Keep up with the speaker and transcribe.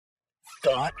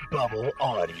Thought Bubble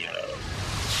Audio.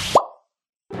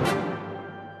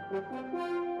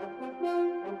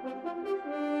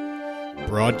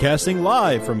 Broadcasting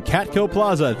live from Catco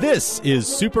Plaza, this is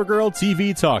Supergirl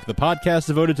TV Talk, the podcast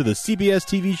devoted to the CBS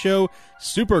TV show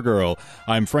Supergirl.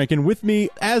 I'm Frank, and with me,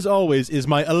 as always, is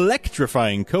my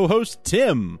electrifying co-host,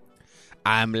 Tim.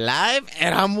 I'm live,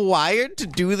 and I'm wired to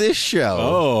do this show.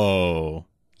 Oh.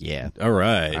 Yeah. All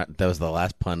right. That was the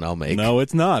last pun I'll make. No,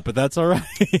 it's not, but that's all right.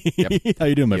 Yep. How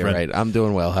you doing, my You're friend? right. I'm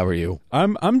doing well. How are you?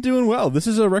 I'm doing well. This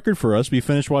is a record for us. We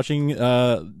finished watching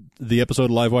the episode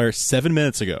of Livewire 7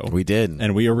 minutes ago. We did.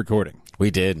 And we are recording. We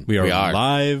did. We are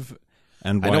live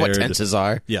and wired. I know what tenses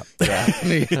are. Yeah.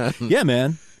 Yeah. Yeah,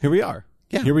 man. Here we are.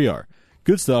 Yeah. Here we are.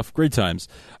 Good stuff. Great times.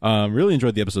 Really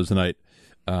enjoyed the episode tonight.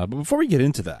 But before we get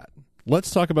into that, let's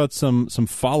talk about some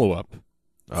follow-up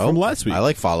from last week. I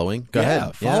like following. Go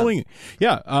ahead. Following.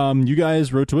 Yeah. You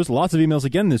guys wrote to us lots of emails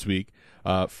again this week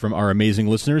from our amazing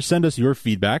listeners. Send us your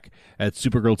feedback at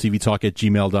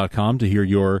supergirltvtalk@gmail.com to hear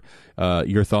your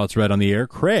thoughts read on the air.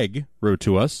 Craig wrote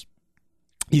to us.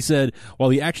 He said, while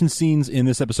the action scenes in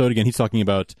this episode, again, he's talking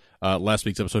about last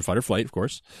week's episode, Fight or Flight, of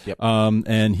course. Yep.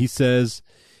 And he says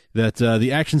that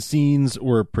the action scenes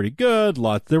were pretty good.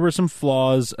 There were some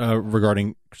flaws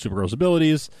regarding Supergirl's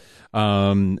abilities. The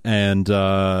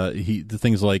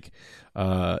things like,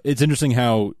 it's interesting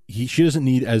how she doesn't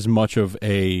need as much of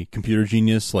a computer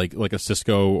genius like a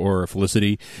Cisco or a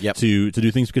Felicity to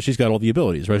do things because she's got all the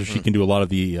abilities, right? Mm-hmm. So she can do a lot of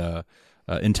the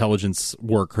intelligence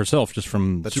work herself just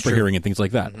from super hearing and things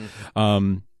like that.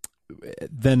 Mm-hmm.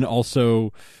 Then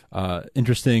also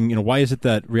interesting, why is it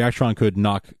that Reactron could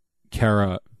knock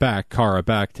Kara back,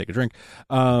 take a drink,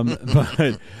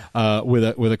 but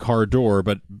with a car door,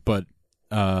 but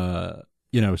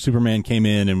Superman came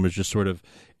in and was just sort of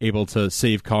able to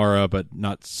save Kara, but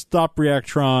not stop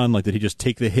Reactron. Like, did he just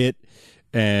take the hit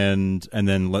and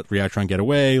then let Reactron get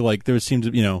away? Like, there seemed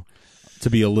to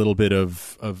be a little bit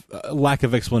of lack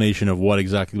of explanation of what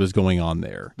exactly was going on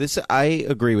there. I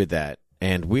agree with that.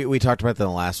 And we talked about that in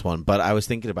the last one, but I was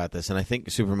thinking about this, and I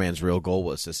think Superman's real goal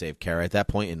was to save Kara at that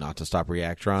point and not to stop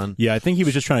Reactron. Yeah, I think he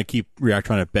was just trying to keep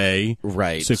Reactron at bay.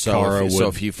 Right. So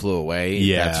if he flew away,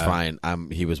 that's fine.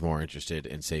 He was more interested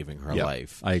in saving her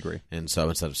life. I agree. And so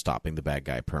instead of stopping the bad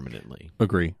guy permanently.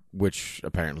 Agree. Which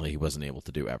apparently he wasn't able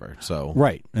to do ever. So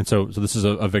right. And so this is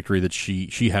a victory that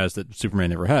she has that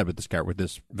Superman never had with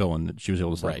this villain that she was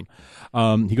able to save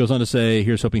him. He goes on to say,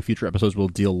 here's hoping future episodes will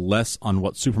deal less on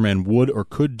what Superman would or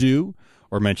could do,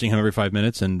 or mentioning him every 5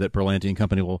 minutes, and that Berlanti and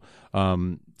company will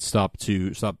stop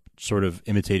sort of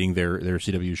imitating their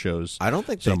CW shows. I don't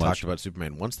think they talked about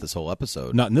Superman once this whole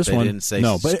episode. Not in this one. They didn't say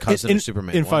cousin of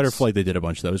Superman in once. Fight or Flight they did a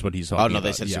bunch. That was what he's talking about. Oh, no,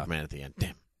 they said Superman at the end.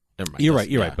 Damn. Never mind.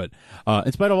 You're right. But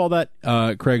in spite of all that,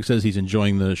 Craig says he's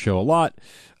enjoying the show a lot.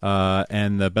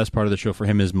 And the best part of the show for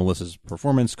him is Melissa's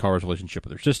performance, Kara's relationship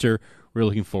with her sister. We're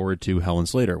looking forward to Helen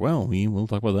Slater. Well, we'll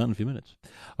talk about that in a few minutes.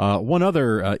 One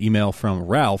other email from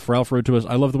Ralph. Ralph wrote to us,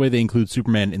 I love the way they include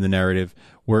Superman in the narrative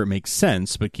where it makes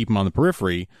sense, but keep him on the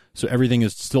periphery, so everything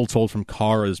is still told from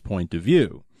Kara's point of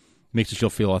view. Makes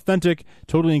us feel authentic,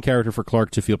 totally in character for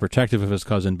Clark to feel protective of his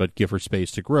cousin, but give her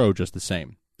space to grow just the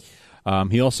same.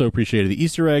 He also appreciated the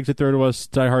Easter eggs that throw to us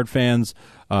diehard fans,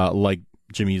 like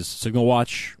Jimmy's signal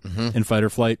watch in Fight or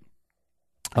Flight,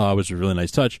 which was a really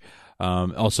nice touch.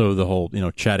 Also, the whole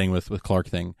chatting with Clark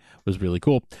thing was really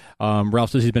cool. Ralph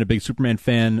says he's been a big Superman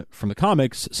fan from the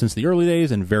comics since the early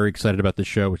days, and very excited about this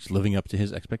show, which is living up to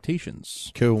his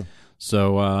expectations. Cool.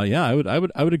 So I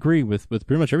would agree with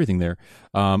pretty much everything there.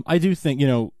 I do think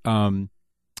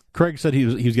Craig said it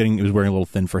was wearing a little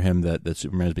thin for him that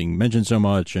Superman is being mentioned so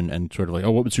much and sort of like,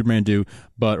 oh, what would Superman do?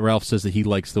 But Ralph says that he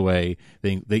likes the way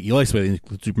they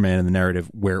include Superman in the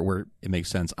narrative where it makes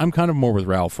sense. I'm kind of more with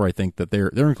Ralph, where I think that they're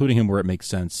including him where it makes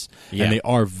sense, and they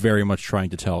are very much trying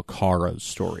to tell Kara's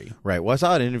story. Right. Well, I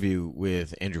saw an interview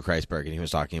with Andrew Kreisberg, and he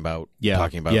was talking about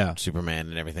Superman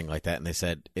and everything like that, and they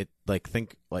said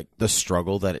think the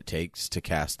struggle that it takes to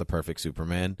cast the perfect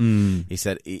Superman. He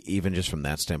said even just from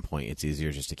that standpoint, it's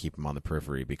easier just to keep him on the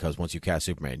periphery, because once you cast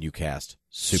Superman, you cast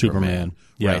Superman.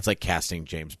 Yeah. Right? It's like casting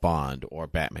James Bond or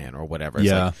Batman or whatever.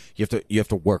 It's like you have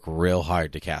to work real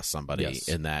hard to cast somebody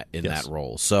in that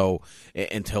role. So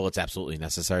until it's absolutely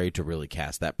necessary to really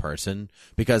cast that person,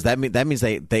 because that means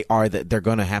they're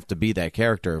going to have to be that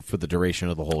character for the duration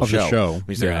of the whole show. It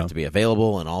means they're going to have to be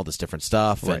available and all this different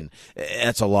stuff, and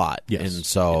that's a lot. Yes.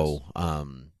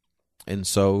 And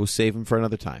so save him for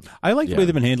another time. I like the way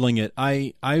they've been handling it.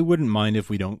 I wouldn't mind if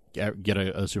we don't get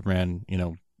a Superman,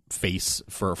 face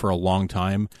for a long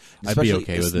time, Especially I'd be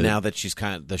okay with it. Now that she's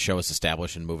the show is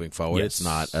established and moving forward, Yes. it's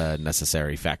not a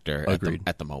necessary factor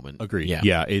at the moment. Agreed. Yeah.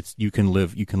 Yeah, it's you can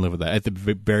live with that. At the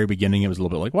very beginning, it was a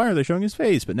little bit like, why are they showing his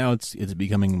face? But now it's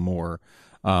becoming more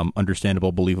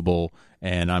understandable, believable,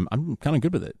 and I'm kind of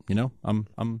good with it. You know, I'm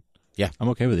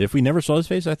okay with it. If we never saw his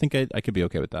face, I think I could be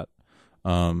okay with that.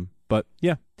 But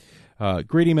yeah.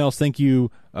 Great emails. Thank you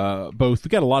both. We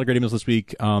got a lot of great emails this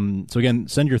week. So again,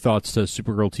 send your thoughts to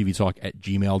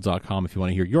supergirltvtalk@gmail.com if you want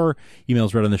to hear your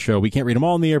emails read on the show. We can't read them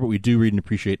all in the air, but we do read and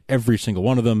appreciate every single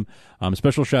one of them.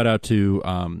 Special shout out to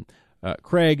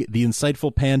Craig, the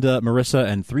Insightful Panda, Marissa,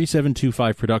 and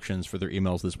 3725 Productions for their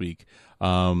emails this week.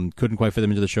 Couldn't quite fit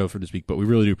them into the show for this week, but we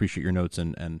really do appreciate your notes,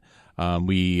 and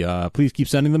we please keep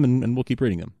sending them, and we'll keep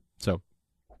reading them. So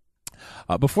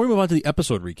before we move on to the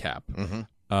episode recap,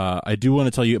 I do want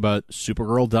to tell you about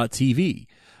Supergirl.tv.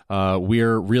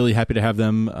 We're really happy to have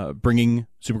them bringing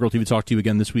Supergirl TV Talk to you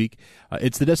again this week.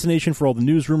 It's the destination for all the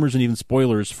news, rumors, and even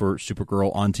spoilers for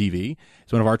Supergirl on TV.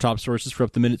 It's one of our top sources for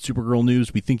up-to-minute Supergirl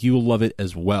news. We think you will love it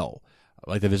as well.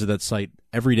 I like to visit that site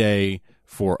every day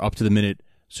for up-to-the-minute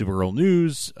Supergirl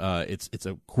news. It's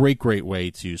a great way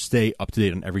to stay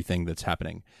up-to-date on everything that's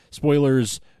happening.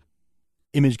 Spoilers,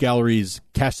 image galleries,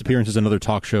 cast appearances, and other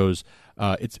talk shows.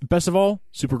 It's best of all,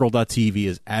 Supergirl.tv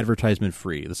is advertisement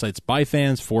free. The site's by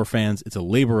fans, for fans. It's a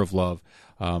labor of love,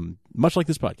 much like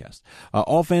this podcast.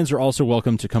 All fans are also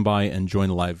welcome to come by and join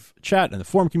the live chat and the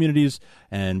forum communities.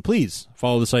 And please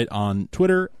follow the site on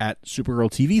Twitter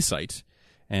 @SupergirlTV site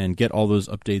and get all those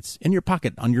updates in your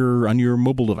pocket on your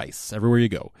mobile device everywhere you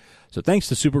go. So thanks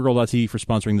to Supergirl.tv for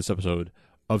sponsoring this episode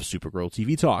of Supergirl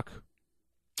TV Talk.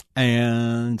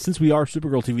 And since we are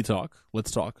Supergirl TV Talk, let's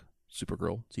talk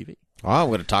Supergirl TV. Oh, I'm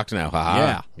going to talk now.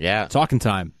 Ha-ha. Yeah. Talking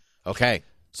time. Okay.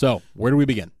 So, where do we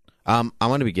begin? I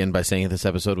want to begin by saying this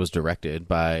episode was directed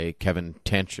by Kevin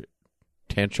Tancharoen.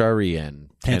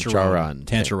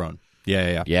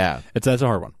 Yeah. That's a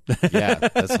hard one. Yeah,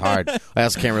 that's hard. I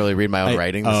also can't really read my own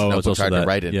writing. This notebook's hard to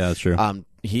write in. Yeah, that's true.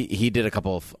 He did a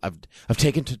couple of... I've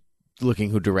taken to looking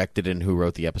who directed and who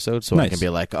wrote the episode, so nice. I can be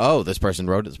like, oh, this person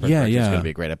wrote it. This person directed it. It's going to be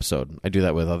a great episode. I do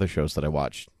that with other shows that I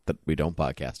watch that we don't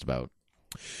podcast about.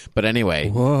 But anyway,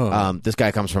 this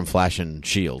guy comes from Flash and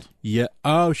S.H.I.E.L.D. Yeah.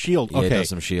 Oh, S.H.I.E.L.D. Okay. Yeah, he does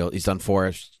some S.H.I.E.L.D. He's done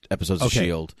 4 episodes of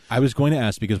S.H.I.E.L.D. I was going to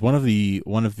ask because one of the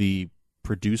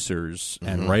producers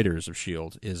and writers of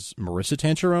S.H.I.E.L.D. is Marissa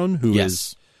Tancharoen, who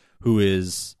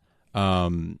is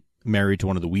married to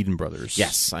one of the Whedon brothers.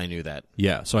 Yes, I knew that.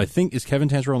 Yeah. So I think, is Kevin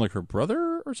Tancharoen like her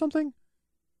brother or something?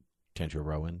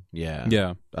 Tancharoen? Yeah.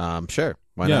 Yeah. Sure.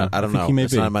 Why not? I don't know.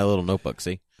 It's not in my little notebook,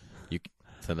 see?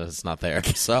 It's not there.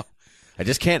 So I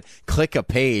just can't click a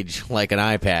page like an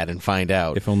iPad and find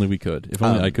out. If only we could. If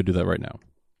only I could do that right now.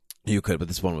 You could, but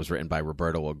this one was written by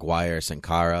Roberto Aguirre,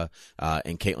 Sankara,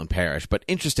 and Caitlin Parrish. But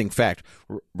interesting fact,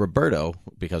 Roberto,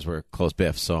 because we're close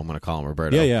biffs, so I'm going to call him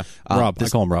Roberto. Yeah. Rob. I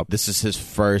call him Rob. This was his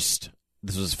first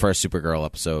Supergirl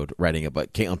episode writing it.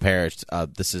 But Caitlin Parrish,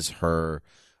 this is her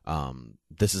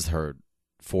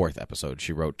 4th episode.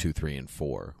 She wrote 2, 3, and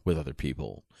 4 with other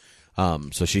people.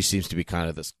 So she seems to be kind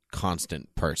of this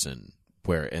constant person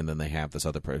and then they have this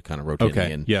other person kind of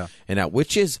rotating in and out,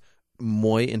 which is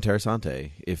muy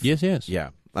interesante. Yes. Yeah.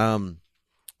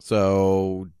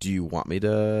 So do you want me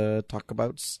to talk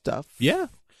about stuff? Yeah.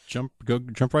 Jump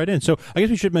right in. So I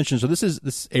guess we should mention, so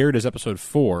this aired as episode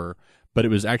 4, but it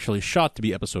was actually shot to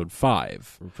be episode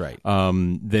 5. Right.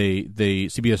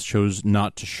 CBS chose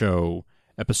not to show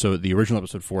the original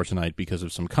episode 4 tonight because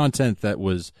of some content that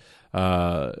was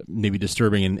maybe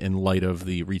disturbing in light of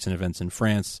the recent events in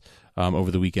France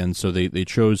over the weekend. So they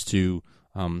chose to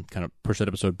kind of push that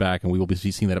episode back, and we will be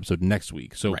seeing that episode next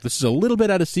week. So This is a little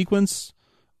bit out of sequence.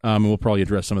 And we'll probably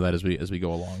address some of that as we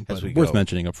go along. But worth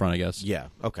mentioning up front, I guess. Yeah,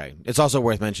 okay. It's also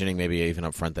worth mentioning, maybe even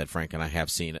up front, that Frank and I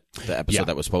have seen the episode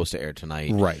that was supposed to air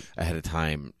tonight ahead of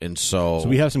time. And so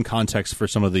we have some context for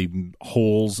some of the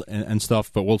holes and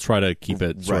stuff, but we'll try to keep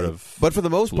it sort of. But for the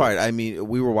most part, I mean,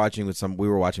 we were watching with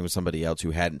somebody else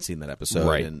who hadn't seen that episode,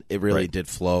 and it really did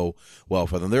flow well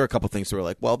for them. There were a couple things that were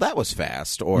like, well, that was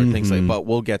fast, or things like, but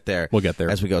we'll get there.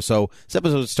 As we go. So this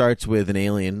episode starts with an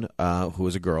alien who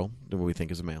is a girl, that we think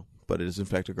is a male, but it is in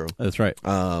fact a girl. That's right.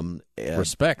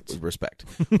 Respect.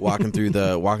 Walking through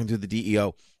the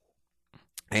DEO,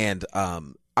 and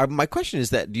my question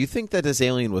is that: do you think that this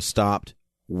alien was stopped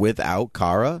without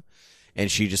Kara, and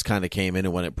she just kind of came in,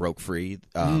 and when it broke free,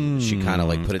 she kind of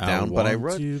like put it down? But I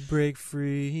wrote to break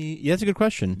free. Yeah, that's a good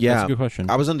question. Yeah, that's a good question.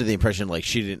 I was under the impression like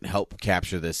she didn't help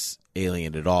capture this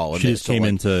alien at all. And she just came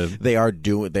into. They are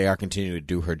continuing to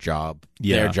do her job,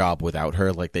 their job without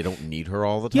her. Like they don't need her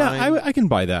all the time. Yeah, I can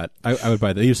buy that. I would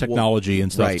buy that. They use technology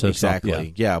and stuff. Right, to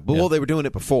exactly. Stuff, But well, they were doing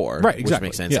it before, right? Exactly.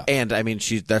 Which makes sense. Yeah. And I mean,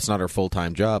 that's not her full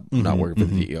time job. Not working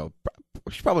for the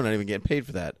she's probably not even getting paid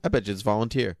for that. I bet you it's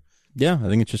volunteer. Yeah, I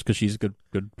think it's just because she's a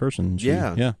good person.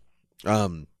 Yeah.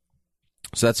 So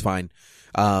that's fine.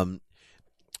 And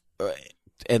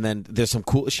then there's some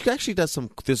cool. She actually does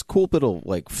there's a cool little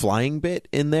like flying bit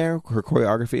in there. Her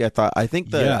choreography. I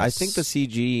think the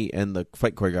CG and the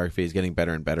fight choreography is getting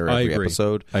better and better every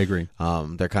episode. I agree.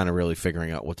 They're kind of really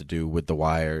figuring out what to do with the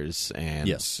wires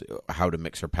and how to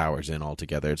mix her powers in all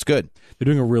together. It's good. They're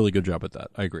doing a really good job at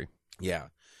that. I agree. Yeah.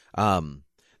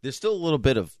 There's still a little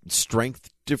bit of strength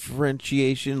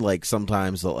differentiation. Like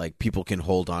sometimes like people can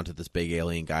hold on to this big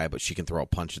alien guy, but she can throw a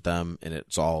punch at them, and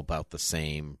it's all about the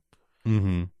same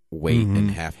weight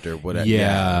and have to whatever.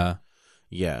 Yeah.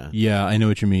 I know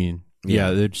what you mean.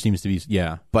 Yeah, there seems to be.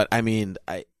 Yeah, but I mean,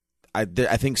 I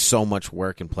think so much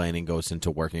work and planning goes into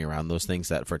working around those things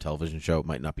that for a television show it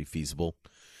might not be feasible.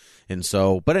 And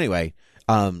so, but anyway,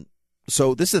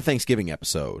 so this is a Thanksgiving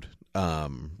episode.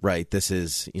 Right. This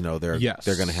is, they're going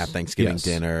to have Thanksgiving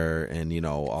dinner and,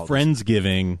 all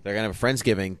Friendsgiving. They're going to have a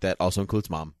Friendsgiving that also includes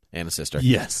mom and a sister.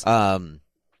 Yes.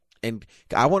 And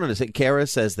I wanted to say, Kara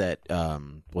says that,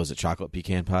 was it chocolate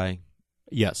pecan pie?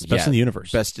 Yes. Best in the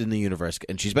universe. Best in the universe.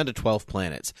 And she's been to 12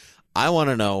 planets. I want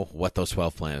to know what those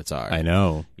 12 planets are. I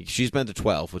know. She's been to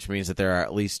 12, which means that there are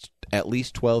at least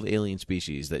 12 alien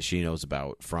species that she knows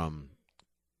about from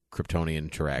Kryptonian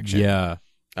interaction. Yeah.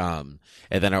 And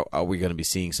then are we going to be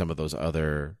seeing some of those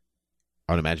other?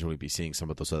 I would imagine we'd be seeing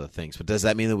some of those other things. But does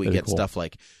that mean that we get stuff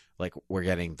like we're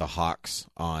getting the Hawks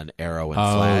on Arrow and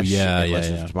Flash?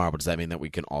 Yeah. Tomorrow. But does that mean that we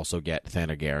can also get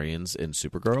Thanagarians in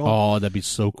Supergirl? Oh, that'd be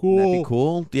so cool. That'd be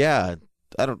cool. Yeah.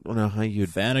 I don't know how you'd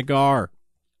Thanagar.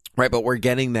 Right, but we're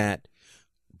getting that.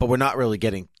 But we're not really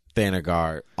getting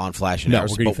Thanagar on Flash and Arrow.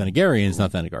 No, we're getting Thanagarians,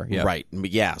 not Thanagar. Yeah. Right.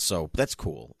 Yeah, so that's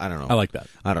cool. I don't know. I like that.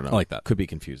 I don't know. I like that. Could be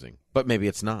confusing, but maybe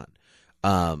it's not.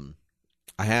 All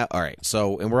right.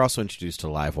 So, and we're also introduced to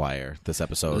Livewire this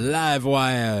episode.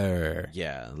 Livewire.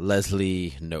 Yeah.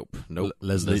 Leslie. Nope.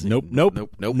 Leslie.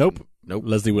 Nope.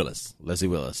 Leslie Willis. Leslie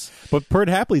Willis. But Perd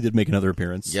Hapley did make another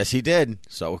appearance. Yes, he did.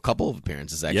 So a couple of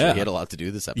appearances actually. Yeah. He had a lot to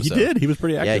do this episode. He did. He was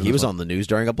pretty active. Yeah, he was on the news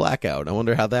during a blackout. I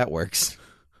wonder how that works.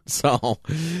 So,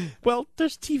 well,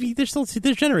 there's TV. There's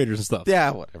generators and stuff. Yeah,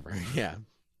 whatever. Yeah,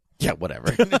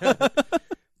 whatever.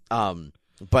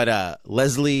 But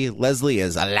Leslie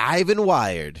is alive and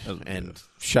wired. And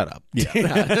shut up.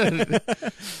 Yeah.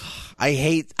 I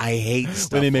hate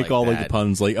stuff when they make like all that. like the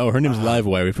puns, like, oh, her name's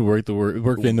Livewire. If we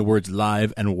work in the words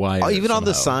live and wire. Oh, even somehow. on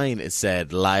the sign it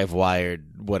said live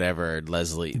wired, whatever.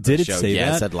 Leslie did it show. say that?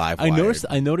 Yeah, it said live. I noticed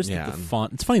that the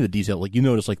font. It's funny the detail. Like you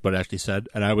notice like what it actually said,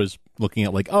 and I was looking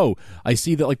at like, oh, I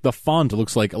see that like the font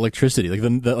looks like electricity. Like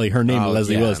the like her name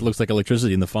Leslie Willis looks like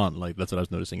electricity in the font. Like that's what I was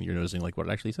noticing. You're noticing like what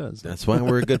it actually says. That's why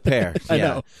we're a good pair. I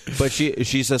know. But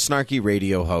she's a snarky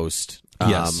radio host.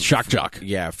 Yes, shock jock.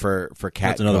 Yeah, for Catco.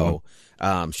 That's another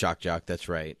one. Shock jock, that's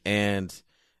right. And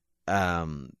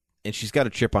she's got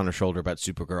a chip on her shoulder about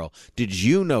Supergirl. Did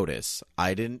you notice?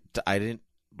 I didn't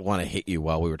want to hit you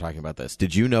while we were talking about this.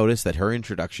 Did you notice that her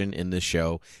introduction in this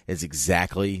show is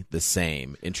exactly the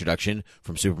same introduction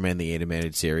from Superman the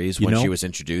Animated Series when she was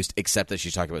introduced, except that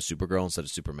she's talking about Supergirl instead of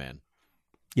Superman?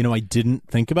 I didn't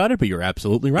think about it, but you're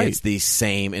absolutely right. It's the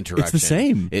same introduction. It's the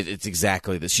same. It's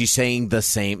exactly this. She's saying the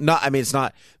same. It's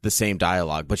not the same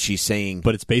dialogue, but she's saying.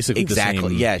 But it's basically exactly. the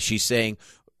same. Yeah, she's saying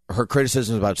her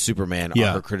criticisms about Superman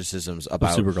are her criticisms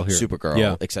about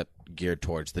Supergirl, except geared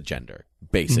towards the gender,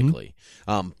 basically.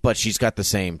 But she's got the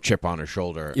same chip on her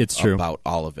shoulder. It's true about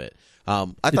all of it. I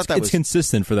thought that was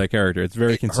consistent for that character. It's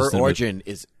very consistent. Her origin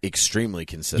is extremely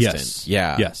consistent. Yes.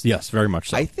 Yeah. Yes. Very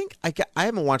much so. I think I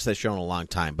haven't watched that show in a long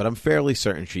time, but I'm fairly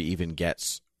certain she even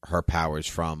gets her powers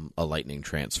from a lightning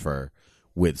transfer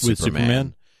with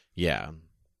Superman. Yeah.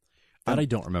 That I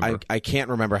don't remember. I can't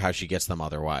remember how she gets them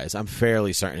otherwise. I'm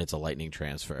fairly certain it's a lightning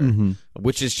transfer,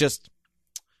 which is just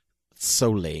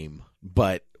so lame.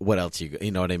 But what else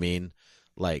you know what I mean?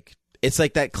 Like. It's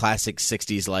like that classic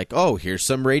 60s, like, oh, here's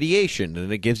some radiation,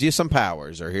 and it gives you some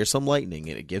powers, or here's some lightning,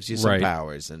 and it gives you some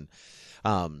powers. And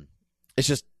it's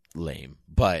just lame,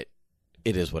 but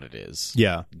it is what it is.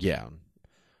 Yeah.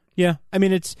 I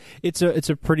mean, it's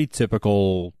a pretty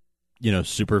typical,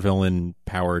 supervillain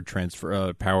power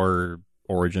transfer, power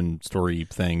origin story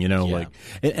thing, like,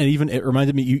 and even it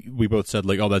reminded me. We both said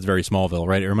like, oh, that's very Smallville,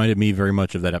 right? It reminded me very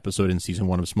much of that episode in season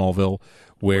 1 of Smallville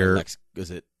where Lex,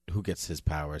 is it? Who gets his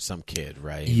power? Some kid,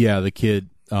 right? Yeah, the kid.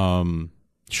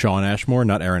 Shawn Ashmore,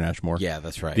 not Aaron Ashmore. Yeah,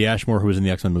 that's right. The Ashmore who was in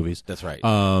the X-Men movies. That's right.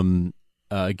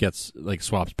 Gets like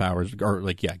swaps powers, or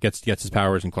like gets his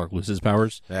powers, and Clark loses his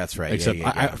powers. That's right. Except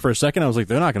I, for a second, I was like,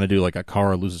 they're not going to do like a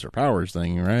Kara loses her powers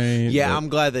thing, right? Yeah, but I'm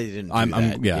glad they didn't. Do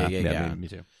that. Yeah, me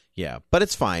too. Yeah, but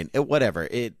it's fine. Whatever.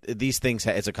 These things.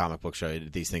 It's a comic book show.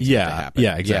 These things have to happen.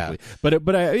 Yeah, exactly. Yeah. But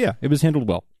it was handled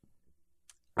well.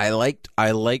 I liked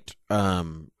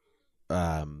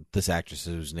this actress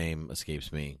whose name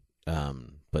escapes me,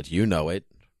 but you know it,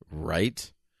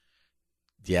 right?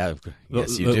 Yeah,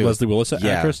 yes, you do. Leslie Willis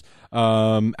actress.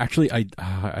 Actually,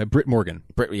 I Britt Morgan.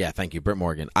 Thank you, Britt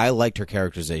Morgan. I liked her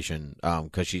characterization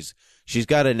because she's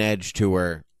got an edge to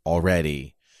her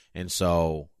already, and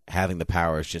so having the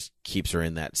powers just keeps her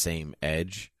in that same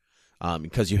edge.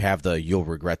 Because you have you'll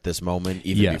regret this moment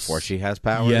even before she has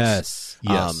powers. Yes.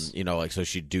 So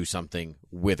she'd do something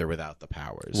with or without the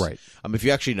powers. Right. If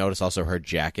you actually notice, also her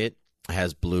jacket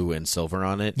has blue and silver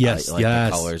on it. Yes. The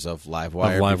colors of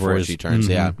Livewire before she turns.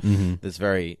 Mm-hmm, yeah. Mm-hmm.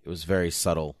 It was very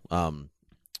subtle.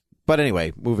 But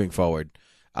anyway, moving forward,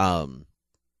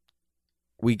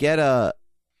 we get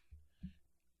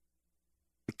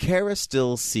Kara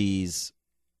still sees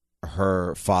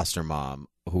her foster mom,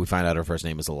 who we find out her first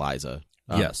name is Eliza.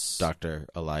 Yes. Dr.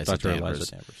 Eliza Dr. Danvers.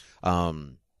 Eliza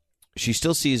Danvers. She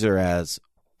still sees her as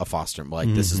a foster mom.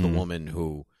 Like, this is the woman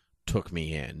who took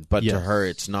me in. But to her,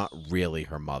 it's not really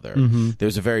her mother. Mm-hmm.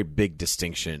 There's a very big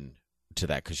distinction to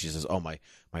that because she says, oh, my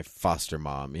foster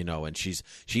mom, and she's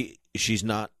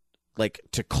not, like,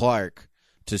 to Clark,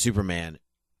 to Superman,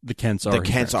 the Kents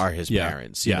are his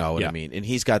parents. You know what I mean? And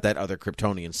he's got that other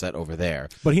Kryptonian set over there.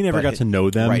 But he never got to know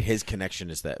them. Right, his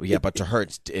connection is that. Yeah, but to her,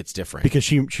 it's different. Because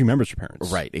she remembers her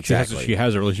parents. Right, exactly. She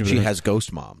has a relationship with She her. has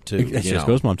Ghost Mom, too. She has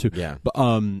Ghost Mom, too. Yeah. But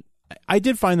I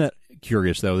did find that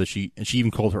curious, though, that she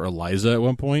even called her Eliza at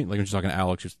one point. Like, when she's talking to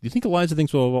Alex, do you think Eliza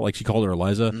thinks blah, blah, blah? Like, she called her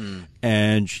Eliza.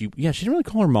 And she didn't really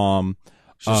call her mom.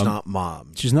 She's not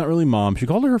mom. She's not really mom. She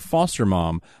called her foster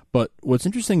mom. But what's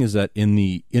interesting is that in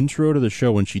the intro to the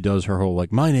show, when she does her whole,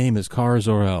 like, my name is Kara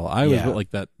Zor-El, I was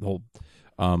like that whole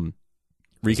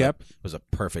recap. It was a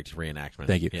perfect reenactment.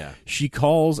 Thank you. Yeah. She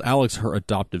calls Alex her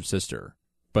adoptive sister,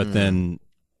 but then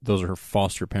those are her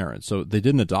foster parents. So they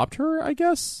didn't adopt her, I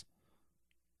guess?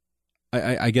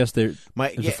 I guess there's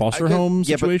a foster home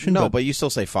situation. But you still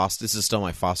say foster. This is still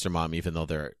my foster mom, even though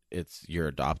you're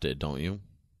adopted, don't you?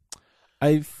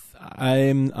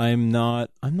 I'm not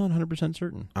 100%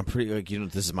 certain. I'm pretty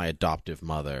this is my adoptive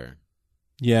mother.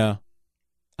 Yeah.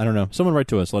 I don't know. Someone write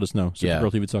to us. Let us know. Yeah.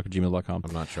 supergirltvtalk@gmail.com.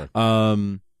 I'm not sure.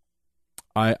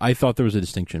 I thought there was a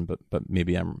distinction, but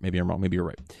maybe I'm wrong. Maybe you're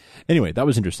right. Anyway, that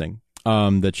was interesting.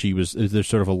 That there's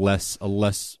sort of a less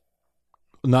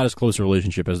not as close a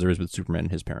relationship as there is with Superman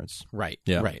and his parents. Right.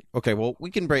 Yeah. Right. Okay. Well,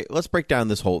 let's break down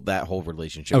that whole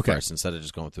relationship first instead of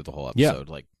just going through the whole episode.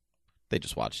 Yeah. Like, they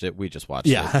just watched it. We just watched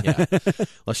it. Yeah.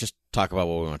 Let's just talk about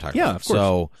what we want to talk about. Yeah, of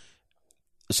course.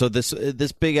 So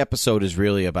this big episode is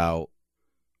really about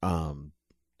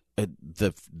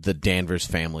the Danvers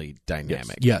family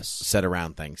dynamic. Yes. Set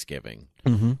around Thanksgiving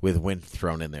with Wynn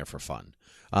thrown in there for fun.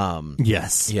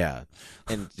 Yes. Yeah.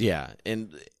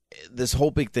 And this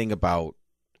whole big thing about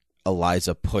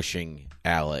Eliza pushing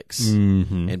Alex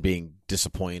and being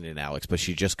disappointed in Alex, but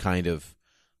she just kind of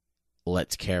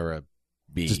lets Kara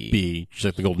be. Just be. She's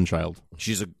like the golden child.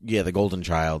 She's the golden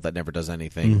child that never does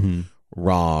anything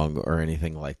wrong or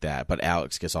anything like that. But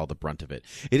Alex gets all the brunt of it.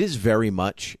 It is very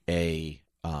much a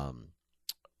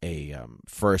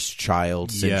first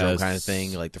child syndrome kind of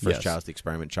thing. Like the first child's the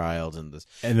experiment child, and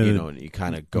then and you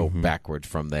kind of go backward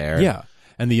from there. Yeah.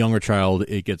 And the younger child,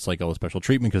 it gets like all the special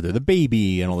treatment because they're the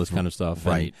baby and all this kind of stuff.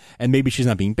 Right. And maybe she's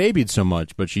not being babied so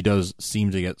much, but she does seem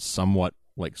to get somewhat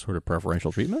like sort of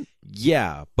preferential treatment.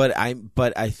 Yeah, but I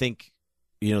think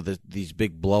these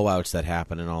big blowouts that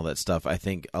happen and all that stuff. I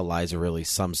think Eliza really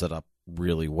sums it up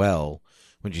really well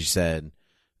when she said,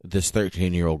 "This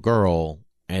 13-year-old girl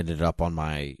ended up on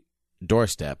my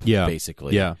doorstep." Yeah,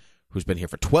 basically. Yeah. Who's been here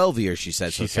for 12 years? She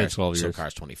said. She said 12 years. So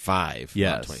Kara's 25.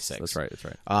 Yeah, not 26. That's right.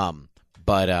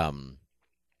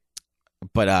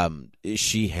 But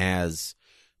she has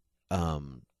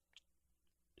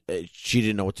she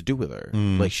didn't know what to do with her.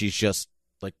 Like, she's just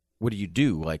like, what do you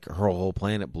do? Like, her whole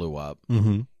planet blew up.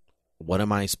 What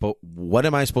am I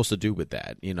supposed to do with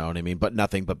that? You know what I mean? But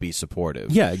nothing but be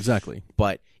supportive. Yeah, exactly.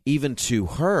 But even to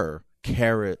her,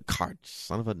 Kara,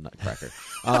 son of a nutcracker,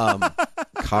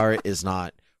 Kara is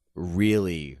not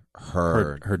really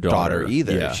her daughter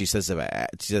either. Yeah. She says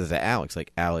to Alex,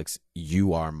 like, Alex,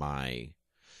 you're my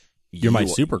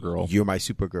Supergirl. You're my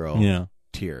Supergirl. Yeah.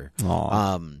 Tier.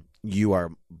 you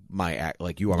are my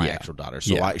actual daughter.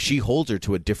 So she holds her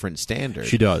to a different standard.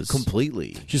 She does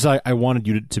completely. She's like, I wanted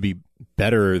you to be do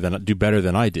better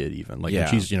than I did, even. Like, and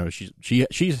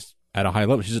she's at a high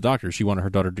level. She's a doctor. She wanted her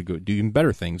daughter to go do even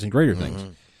better things and greater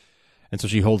things. And so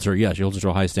she holds her to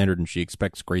a high standard, and she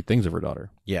expects great things of her daughter.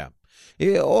 Yeah.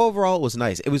 Overall, it was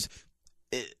nice.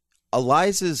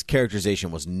 Eliza's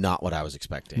characterization was not what I was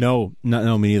expecting. No,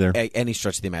 me neither. Any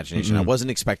stretch of the imagination. I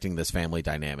wasn't expecting this family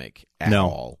dynamic at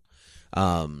all.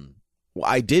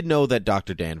 I did know that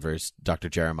Dr.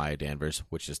 Jeremiah Danvers,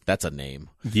 that's a name.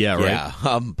 Yeah, right.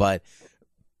 Yeah. But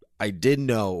I did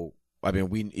know, I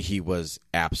mean, he was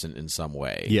absent in some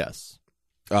way. Yes.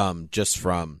 Just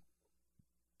from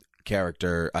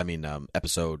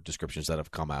episode descriptions that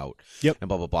have come out. Yep. And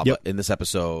blah, blah, blah. Yep. But in this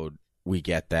episode, we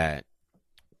get that.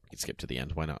 Skip to the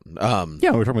end. Why not?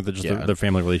 Yeah, we're talking about the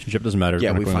family relationship. Doesn't matter.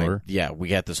 Yeah, we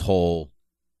get this whole.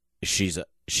 She's a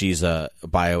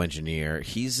bioengineer.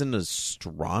 He's an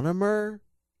astronomer.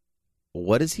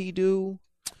 What does he do?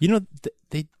 You know,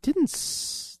 they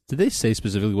didn't. Did they say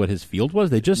specifically what his field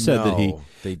was? They just said that he.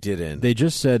 They didn't. They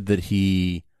just said that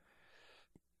he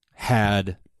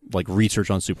had like research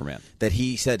on Superman. That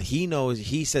he said he knows.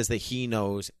 He says that he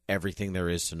knows everything there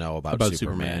is to know about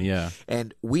Superman. Yeah,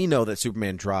 and we know that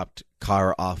Superman dropped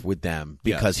Kara off with them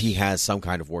because he has some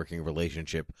kind of working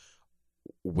relationship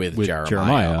with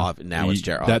Jeremiah. Now it's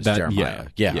Jeremiah.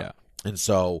 Yeah. And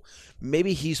so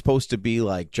maybe he's supposed to be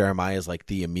like Jeremiah's like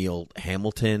the Emil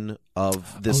Hamilton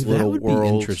of this little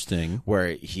world. Be interesting.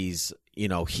 Where he's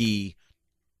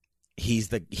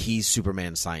he's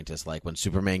Superman's scientist. Like when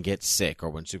Superman gets sick or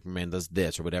when Superman does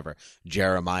this or whatever,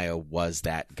 Jeremiah was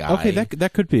that guy. Okay,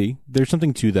 that could be. There's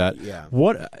something to that. Yeah.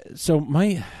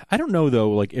 I don't know though.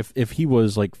 Like if he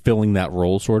was like filling that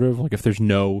role, sort of like if there's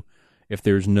no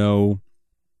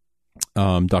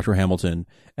Dr. Hamilton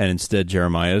and instead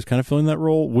Jeremiah is kind of filling that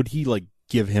role, would he like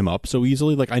give him up so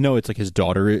easily? Like I know it's like his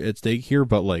daughter at stake here,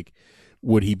 but like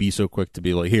would he be so quick to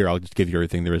be like, here, I'll just give you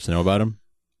everything there is to know about him?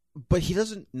 But he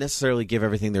doesn't necessarily give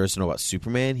everything there is to know about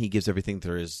Superman. He gives everything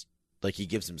there is, like he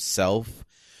gives himself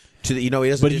to the, he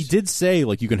doesn't. But he did say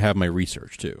like you can have my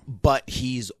research too. But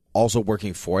he's also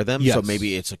working for them, yes. So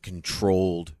maybe it's a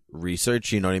controlled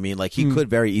research. You know what I mean? Like he could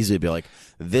very easily be like,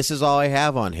 this is all I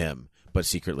have on him. But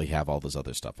secretly have all this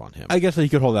other stuff on him. I guess that he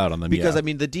could hold out on them, because I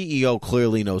mean, the DEO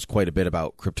clearly knows quite a bit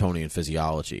about Kryptonian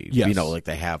physiology. Yes. Like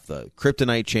they have the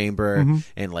kryptonite chamber,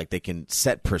 and like they can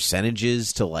set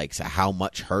percentages to like how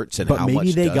much hurts and how much. But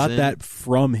maybe they got that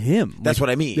from him. That's what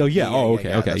I mean. Oh yeah. Okay.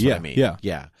 That's what I mean.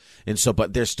 Yeah. And so,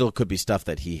 but there still could be stuff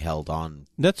that he held on.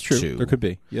 That's true. To. There could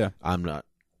be. Yeah. I don't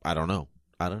know.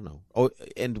 Oh,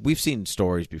 and we've seen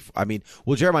stories before. I mean,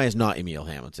 Jeremiah is not Emil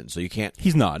Hamilton, so you can't.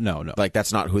 He's not. No. Like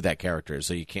that's not who that character is.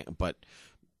 So you can't. But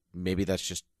maybe that's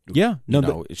just. Yeah.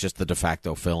 No. It's just the de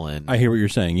facto fill-in. I hear what you're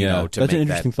saying. Yeah. That's an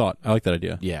interesting thought. I like that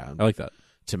idea. Yeah. I like that.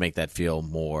 To make that feel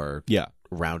more. Yeah.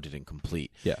 Rounded and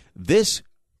complete. Yeah. This,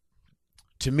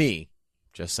 to me,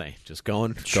 just saying,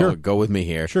 go with me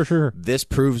here. Sure. This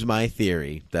proves my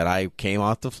theory that I came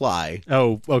off the fly.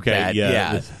 Oh,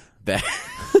 okay.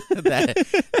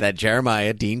 That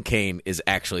Jeremiah Dean Cain is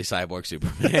actually Cyborg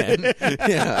Superman.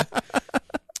 Yeah.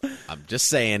 I'm just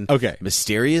saying. Okay.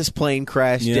 Mysterious plane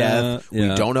crash death. We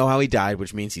don't know how he died,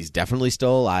 which means he's definitely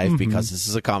still alive because this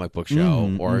is a comic book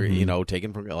show, or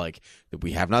taken from like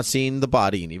we have not seen the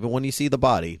body, and even when you see the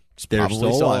body, it's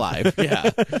probably still alive. Yeah.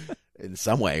 In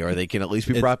some way, or they can at least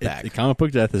be brought back. The comic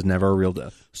book death is never a real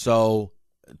death. So,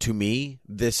 to me,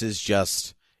 this is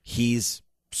just he's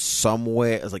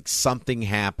somewhere like something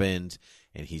happened,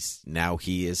 and he is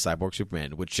Cyborg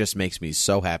Superman, which just makes me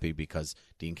so happy because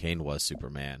Dean Cain was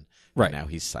Superman. Right. And now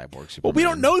he's Cyborg Superman. Well, we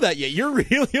don't know that yet.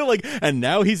 You're like, and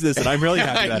now he's this, and I'm really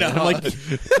happy about it. I'm like,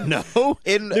 no.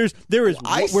 There is.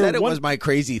 I said it was my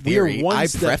crazy theory. I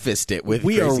prefaced it with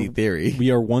crazy theory. We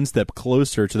are one step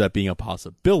closer to that being a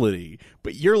possibility.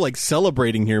 But you're like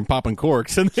celebrating here and popping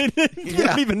corks, and then you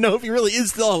don't even know if he really is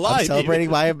still alive. I'm celebrating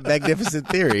my magnificent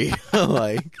theory.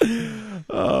 Like,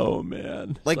 oh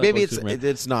man. Like maybe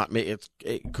it's not.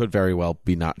 It could very well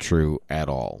be not true at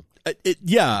all.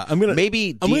 I'm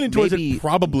leaning towards it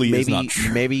probably is not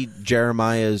true. Maybe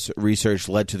Jeremiah's research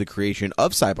led to the creation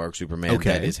of Cyborg Superman.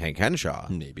 Okay. That is Hank Henshaw.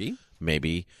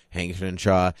 Maybe Hank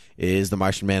Henshaw is the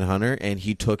Martian Manhunter, and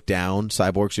he took down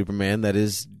Cyborg Superman. That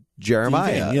is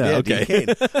Jeremiah. Okay. Dean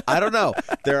Cain. I don't know.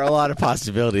 There are a lot of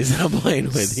possibilities that I'm playing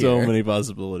with here. So many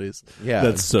possibilities. Yeah,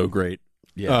 that's so great.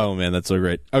 Yeah. Oh man, that's so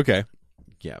great. Okay.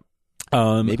 Yeah.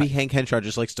 Maybe Hank Henshaw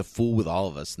just likes to fool with all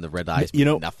of us, and the red eyes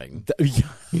mean nothing.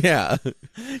 Yeah.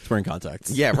 He's wearing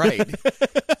contacts. Yeah, right.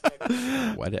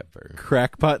 Whatever.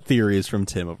 Crackpot theories from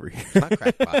Tim over here. It's not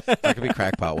crackpot. It's not going to be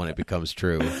crackpot when it becomes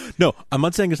true. No, I'm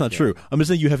not saying it's not true. I'm just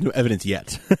saying you have no evidence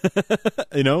yet.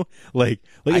 You know? Like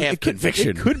I have conviction.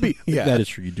 It could be. Yeah. That is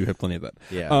true. You do have plenty of that.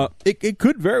 Yeah. It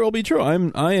could very well be true.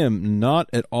 I am not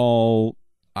at all...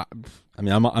 I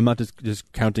mean, I'm not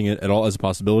just counting it at all as a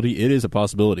possibility. It is a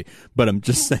possibility. But I'm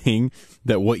just saying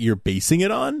that what you're basing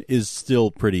it on is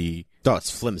still pretty... Oh,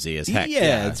 it's flimsy as heck.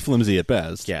 Yeah, it's flimsy at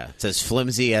best. Yeah, it's as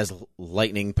flimsy as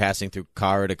lightning passing through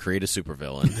Kara to create a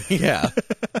supervillain. Yeah.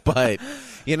 But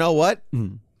you know what?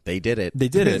 They did it. They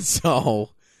did it. So,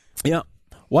 yeah.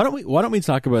 Why don't we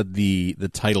talk about the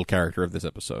title character of this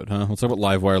episode, huh? Let's talk about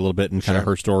Livewire a little bit and kind of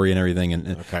her story and everything.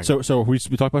 And okay. So we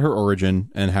talked about her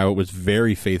origin and how it was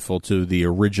very faithful to the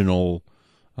original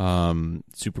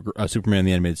Superman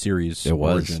the Animated Series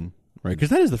origin. Right,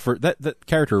 because that is the first that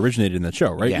character originated in that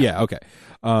show, right? Yeah. Okay.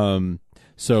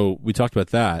 So we talked about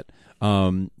that.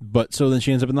 But so then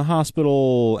she ends up in the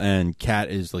hospital, and Kat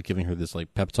is like giving her this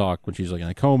like pep talk when she's like in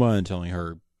a coma and telling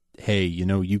her, "Hey, you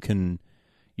know,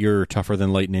 you're tougher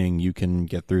than lightning. You can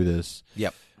get through this."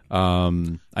 Yep.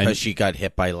 Because she got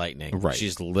hit by lightning. Right.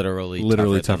 She's literally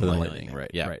tougher than lightning.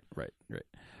 Right. Yeah. Right.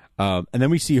 And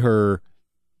then we see her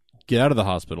get out of the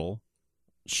hospital.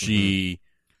 She.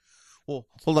 Well,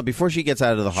 hold on. Before she gets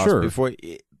out of the hospital,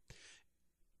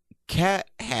 Kat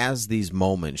has these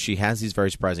moments. She has these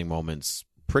very surprising moments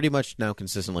pretty much now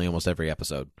consistently almost every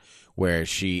episode where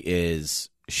she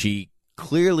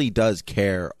clearly does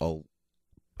care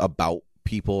about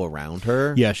people around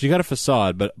her. Yeah, she got a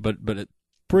facade, but it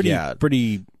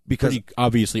pretty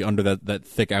obviously under that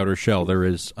thick outer shell there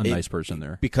is a nice person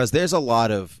there. Because there's a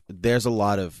lot of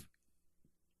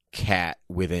Kat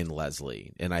within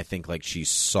Leslie, and I think like she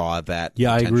saw that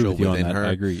potential I agree with you within on that. her.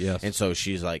 I agree, yes. And so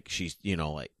she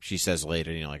says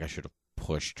later, like I should have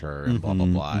pushed her and blah blah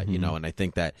blah, and I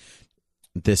think that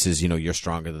this is, you're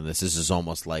stronger than this. This is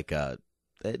almost like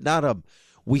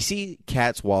we see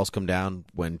Kat's walls come down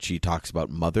when she talks about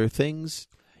mother things.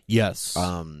 Yes.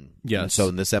 Yes. So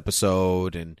in this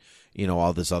episode and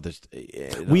all this other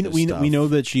we know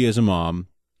that she is a mom.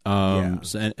 And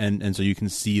so you can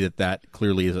see that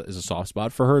clearly is a soft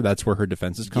spot for her. That's where her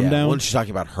defenses come down. When she's talking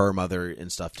about her mother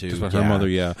and stuff too. Her mother,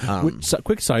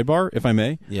 quick sidebar, if I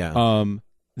may. Yeah.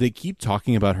 They keep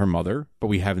talking about her mother, but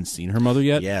we haven't seen her mother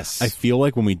yet. Yes. I feel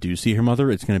like when we do see her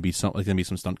mother, it's going to be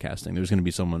some stunt casting. There's going to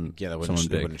be someone. Yeah, that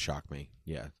wouldn't shock me.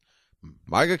 Yeah.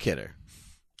 Margot Kidder.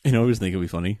 I always think it'd be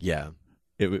funny. Yeah.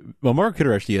 Margot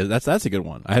Kidder actually is. That's a good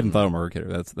one. I hadn't thought of Margot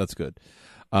Kidder. That's good.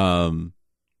 I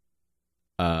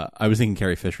was thinking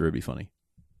Carrie Fisher would be funny.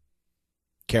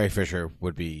 Carrie Fisher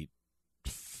would be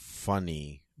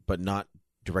funny, but not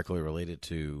directly related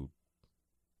to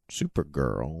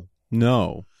Supergirl.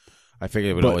 No. I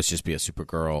figured it would always just be a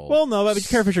Supergirl. Well, no, I mean,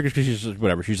 Carrie Fisher, because she's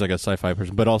whatever. She's like a sci-fi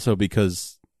person, but also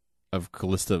because of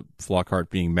Callista Flockhart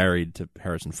being married to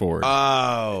Harrison Ford.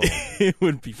 Oh. It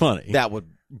would be funny. That would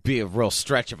be a real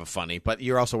stretch of a funny, but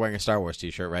you're also wearing a Star Wars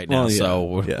t-shirt right now,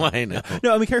 so why not?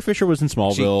 No, I mean, Carrie Fisher was in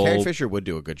Smallville. Carrie Fisher would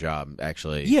do a good job,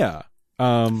 actually. Yeah.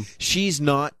 She's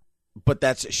not, but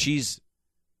they're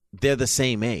the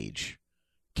same age.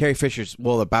 Carrie Fisher's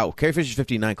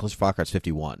 59, Callista Flockhart's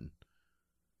 51.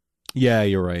 Yeah,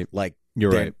 you're right.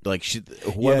 You're right. Like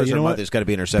whoever's her mother's got to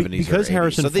be in her 70s because or 80s.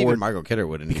 Harrison Ford, even Margot Kidder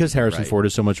wouldn't. Because Harrison Ford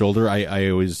is so much older, I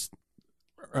always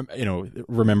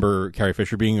remember Carrie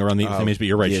Fisher being around the same age, but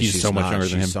you're right. She's so much younger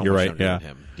than him. You're right. Yeah.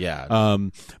 Yeah.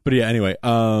 But yeah. Anyway.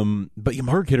 But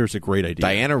Margot Kidder's a great idea.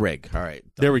 Diana Rigg. All right.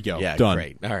 There we go. Yeah. Done.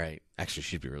 Great. All right. Actually,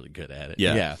 she'd be really good at it.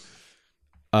 Yeah.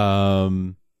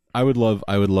 I would love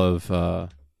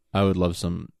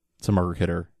some Margot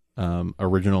Kidder.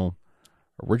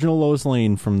 Original Lois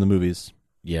Lane from the movies.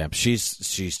 Yeah.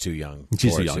 She's too young.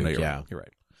 She's too young. No, you're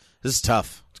right. This is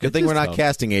tough. It's a good thing we're not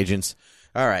casting agents.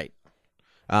 All right.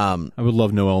 I would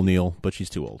love Noelle Neal, but she's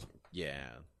too old. Yeah.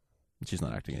 She's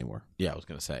not acting anymore. Yeah, I was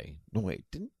going to say. No, wait.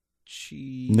 Didn't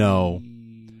she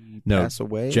pass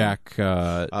away? Jack.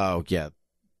 Oh, yeah.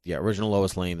 Yeah, original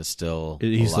Lois Lane is still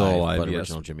still alive, but yes.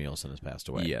 original Jimmy Olsen has passed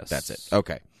away. Yes. That's it.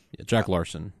 Okay. Yeah, Jack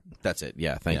Larson. That's it.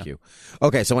 Yeah, thank you.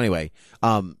 Okay, so anyway,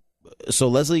 so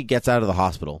Leslie gets out of the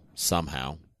hospital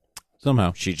somehow.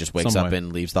 She just wakes up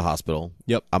and leaves the hospital.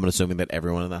 Yep. I'm assuming that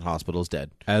everyone in that hospital is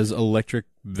dead. As electric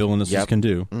villainesses can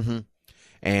do. Mm-hmm.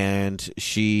 And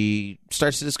she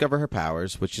starts to discover her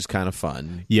powers, which is kind of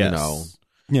fun. Yes.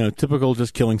 Typical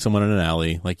just killing someone in an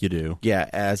alley like you do. Yeah,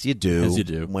 as you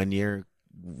do. When you're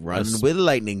running with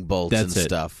lightning bolts and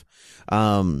stuff.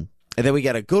 And And then we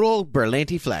got a good old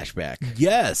Berlanti flashback.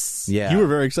 Yes. Yeah. You were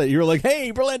very excited. You were like,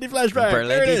 hey, Berlanti flashback. There it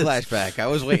Berlanti is. flashback. I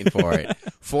was waiting for it.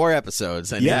 4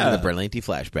 episodes and Yeah. the Berlanti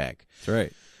flashback. That's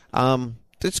right.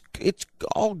 It's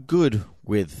all good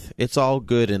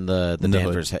in the In the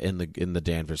Danvers in the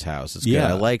Danvers house. It's good.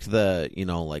 I liked the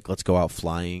let's go out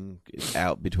flying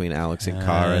out between Alex and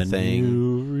Kara thing.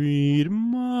 You read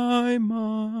my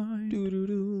mind.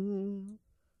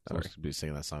 I was be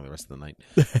singing that song the rest of the night.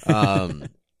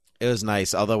 It was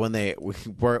nice. Although when we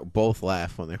both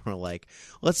laughed when they were like,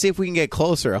 "Let's see if we can get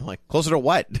closer." I'm like, "Closer to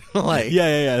what?" like,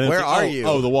 yeah. Where like, are you?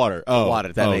 Oh, the water. Oh, the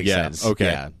water. That makes sense.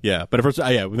 Okay. Yeah. But at first,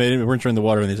 when they weren't entering the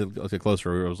water and they said, "Okay,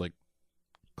 closer," I was like,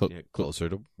 closer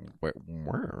to where?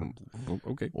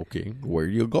 Okay. Where are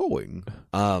you going?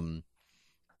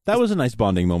 That was a nice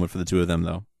bonding moment for the two of them,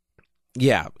 though.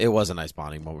 Yeah, it was a nice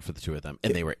bonding moment for the two of them,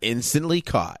 and they were instantly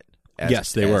caught.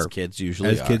 Yes, they were. Kids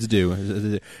usually are. Kids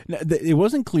do. It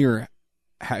wasn't clear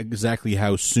exactly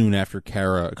how soon after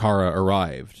Kara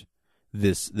arrived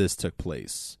this took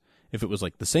place. If it was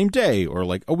like the same day or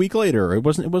like a week later, it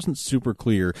wasn't super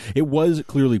clear. It was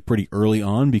clearly pretty early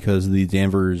on because the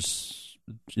Danvers,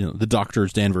 the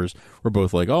doctors Danvers were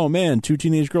both like, "Oh man, 2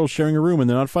 teenage girls sharing a room and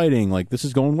they're not fighting. Like this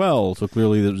is going well." So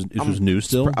clearly it was new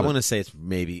still. I want to say it's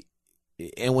maybe.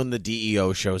 And when the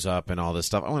DEO shows up and all this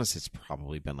stuff, I want to say it's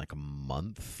probably been like a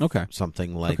month. Okay.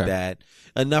 Something like that.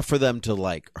 Enough for them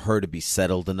to her to be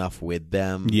settled enough with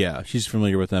them. Yeah, she's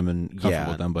familiar with them and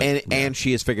comfortable with them. But, and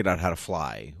she has figured out how to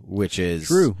fly, which is...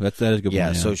 True. That is a good point.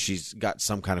 Yeah, so she's got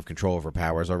some kind of control of her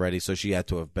powers already, so she had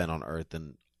to have been on Earth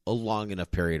in a long enough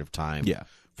period of time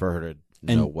for her to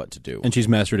know what to do. And she's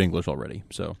mastered English already,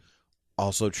 so...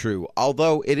 Also true.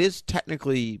 Although it is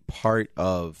technically part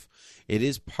of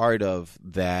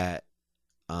that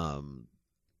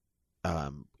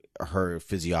her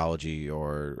physiology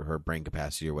or her brain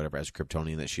capacity or whatever as a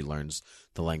Kryptonian that she learns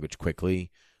the language quickly.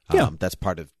 That's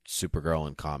part of Supergirl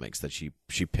in comics that she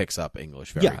picks up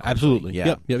English very quickly. Absolutely.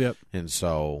 Yeah. Yep. And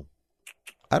so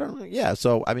I don't know. Yeah,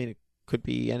 so I mean it could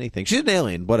be anything. She's an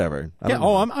alien, whatever. I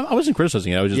wasn't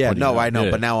criticizing it. I was just pointing it out. I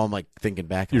know, but now I'm like thinking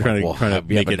back. You're trying to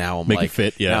make it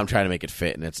fit. Yeah, now I'm trying to make it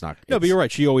fit, and it's not. No, but you're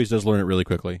right. She always does learn it really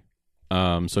quickly.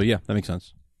 So yeah, that makes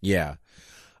sense. Yeah.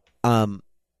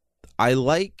 I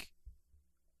like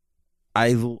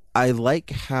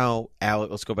how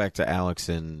Alex. Let's go back to Alex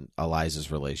and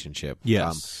Eliza's relationship.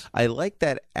 Yes. I like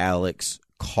that Alex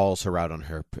calls her out on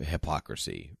her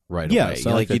hypocrisy right away. Yes,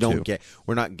 I like that you don't too. get.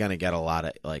 We're not gonna get a lot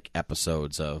of like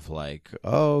episodes of like,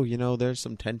 oh, there's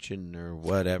some tension or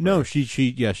whatever. No, she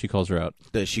calls her out.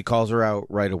 She calls her out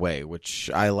right away, which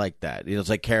I like that. It's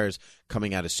like Kara's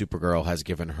coming out as Supergirl has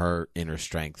given her inner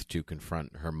strength to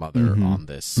confront her mother on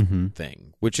this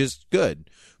thing, which is good,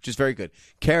 which is very good.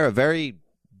 Kara, very,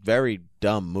 very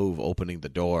dumb move opening the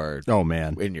door. Oh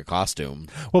man, in your costume.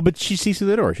 Well, but she sees through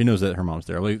the door. She knows that her mom's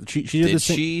there. Like she did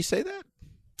she say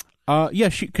that? Yeah,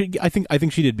 she could. I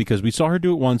think she did because we saw her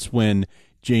do it once when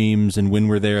James and Wynn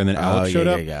were there, and then Alex showed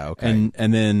up. Yeah, okay.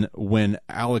 And then when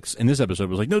Alex in this episode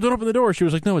was like, "No, don't open the door," she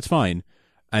was like, "No, it's fine."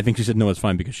 I think she said, "No, it's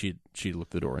fine," because she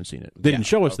looked at the door and seen it. They didn't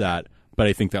show us that, but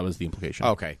I think that was the implication.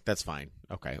 Okay, that's fine.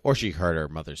 Okay, or she heard her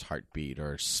mother's heartbeat,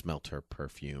 or smelt her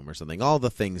perfume, or something. All the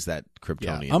things that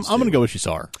Kryptonians. Yeah, I'm going to go with she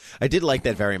saw her. I did like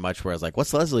that very much. Where I was like,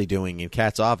 "What's Leslie doing in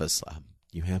Kat's office?"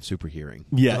 You have super hearing.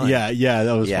 Yeah.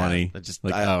 That was funny. Just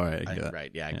like, all right,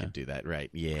 right. Yeah, I can do that. Right.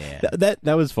 Yeah.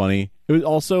 That was funny. It was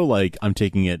also like I'm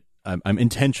taking it. I'm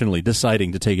intentionally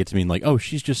deciding to take it to mean like, oh,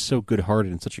 she's just so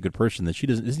good-hearted and such a good person that it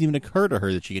doesn't even occur to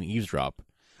her that she can eavesdrop.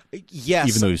 Yes,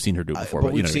 even though we've seen her do it before.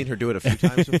 But we've seen her do it a few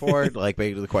times before. Like,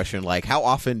 maybe the question, like, how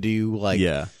often do you like?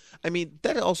 Yeah. I mean,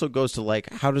 that also goes to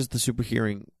like, how does super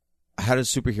hearing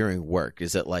work?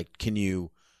 Is it like, can you?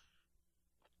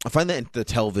 I find that in the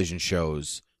television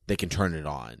shows they can turn it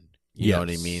on. You know what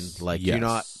I mean? Like you're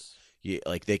not,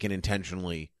 like they can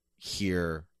intentionally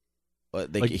hear.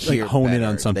 They can hear hone better. in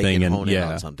on something they can and hone in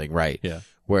on something, right? Yeah.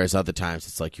 Whereas other times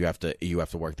it's like you have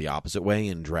to work the opposite way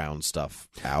and drown stuff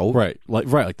out. Right.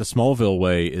 Like the Smallville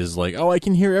way is like, oh, I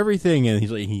can hear everything, and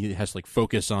he has to like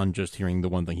focus on just hearing the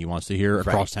one thing he wants to hear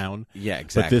across town. Yeah,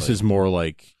 exactly. But this is more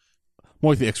like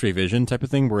the X-ray vision type of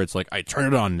thing, where it's like I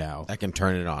turn it on now. I can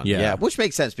turn it on. Yeah, which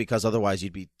makes sense because otherwise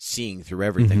you'd be seeing through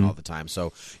everything all the time.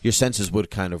 So your senses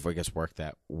would kind of, I guess, work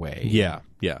that way. Yeah.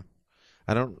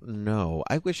 I don't know.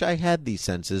 I wish I had these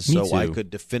senses Me so too. I could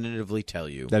definitively tell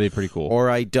you. That'd be pretty cool. Or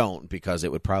I don't, because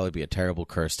it would probably be a terrible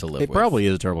curse to live with. It probably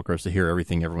is a terrible curse to hear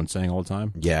everything everyone's saying all the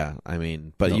time. Yeah, I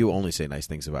mean, but you only say nice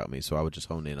things about me, so I would just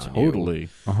hone in on you. Totally.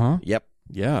 Uh-huh. Yep.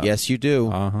 Yeah. Yes, you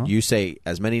do. Uh-huh. You say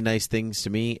as many nice things to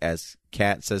me as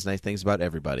Kat says nice things about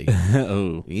everybody.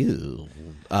 Oh. Ew.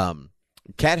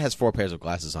 Kat has 4 pairs of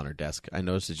glasses on her desk. I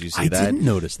noticed. Did you see I that? didn't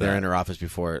notice that. They're in her office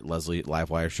before Leslie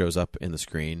Livewire shows up in the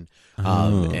screen.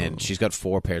 And she's got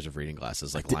 4 pairs of reading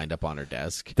glasses lined up on her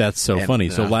desk. That's so funny.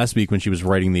 So last week when she was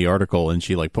writing the article and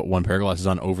she put one pair of glasses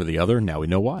on over the other, now we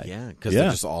know why. Yeah, because they're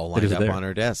just all lined up on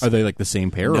her desk. Are they the same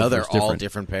pair? No, or they're different? all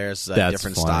different pairs, That's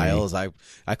different funny. styles.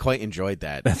 I quite enjoyed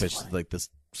that. It's this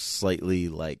slightly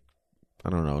I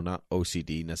don't know, not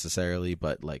OCD necessarily,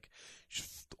 but I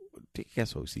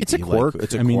guess OCD. It's a quirk.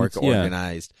 It's a quirk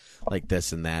organized like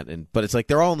this and that, but it's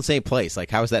they're all in the same place.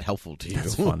 How is that helpful to you?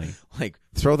 That's funny.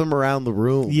 Throw them around the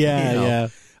room. Yeah.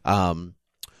 Good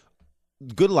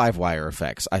Livewire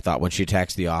effects. I thought when she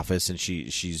attacks the office and she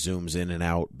zooms in and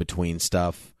out between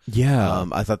stuff. Yeah.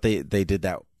 I thought they did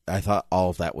that. I thought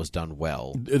all of that was done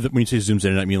well. When you say zooms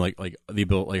in, I mean the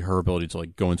ability, her ability to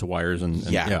go into wires and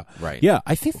right. Yeah,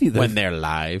 I think when they're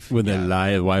live,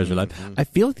 wires are live. Mm-hmm. I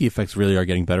feel like the effects really are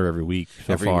getting better every week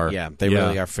so far. Yeah, they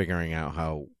really are figuring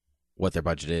out what their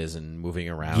budget is and moving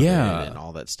around and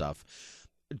all that stuff.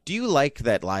 Do you like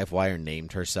that Livewire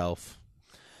named herself?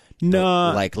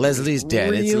 No, Leslie's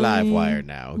dead. Really? It's Livewire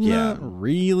now. Not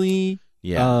really.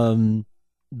 Yeah.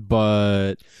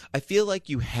 But I feel like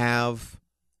you have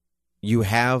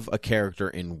a character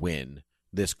in Win,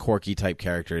 this quirky type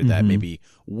character that maybe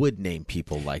would name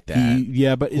people like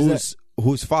that. But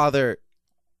whose father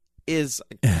is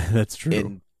that's true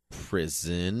in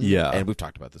prison. Yeah, and we've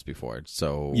talked about this before.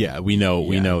 So we know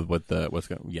what's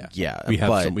going.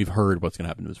 We've heard what's going to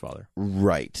happen to his father.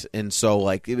 Right, and so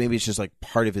maybe it's just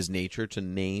part of his nature to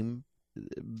name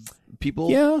people.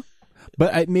 Yeah.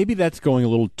 But maybe that's going a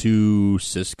little too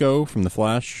Cisco from The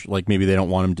Flash. Maybe they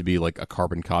don't want him to be a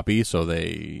carbon copy, so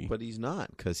they... But he's not,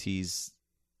 because his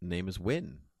name is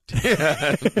Win.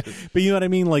 But you know what I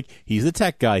mean? He's the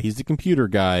tech guy. He's the computer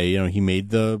guy. He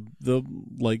made the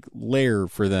lair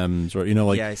for them. So,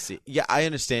 Yeah, I see. Yeah, I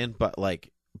understand, but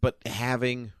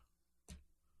having...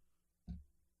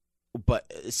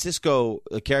 But Cisco,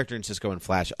 the character in Cisco and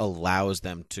Flash allows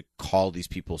them to call these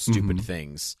people stupid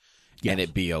things... Yes. And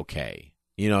it be okay.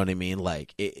 You know what I mean?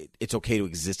 It's okay to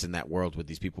exist in that world with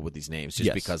these people with these names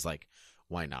just because,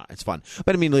 why not? It's fun.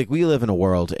 But, I mean, we live in a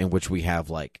world in which we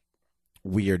have,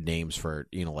 weird names for,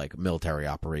 military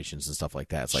operations and stuff like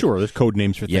that. It's sure, there's code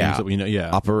names for things that we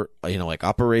know,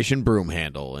 Operation Broom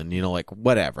Handle and,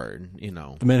 whatever,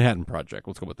 The Manhattan Project.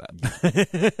 Let's go with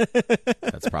that.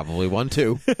 That's probably one,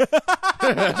 too.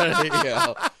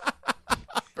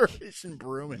 Operation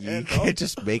Broom Handle. You can't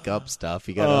just make up stuff.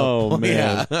 You gotta.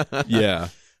 Man. Yeah.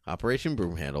 Operation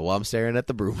Broom Handle. While I'm staring at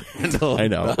the broom handle, I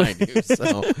know. Behind you.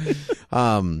 So,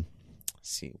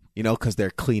 see, because they're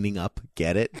cleaning up.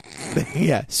 Get it?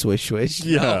 Yeah. Swish, swish.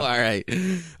 Yeah. Oh, all right.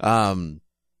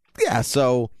 Yeah.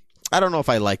 So I don't know if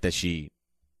I like that she.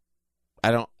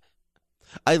 I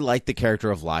like the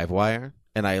character of Livewire.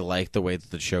 And I like the way that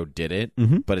the show did it,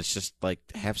 but it's just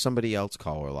have somebody else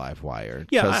call her Livewire.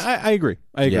 Yeah, I agree.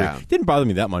 Yeah. It didn't bother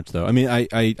me that much, though. I mean,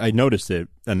 I noticed it,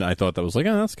 and I thought that was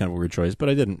that's kind of a weird choice, but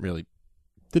I didn't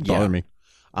bother me in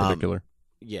particular.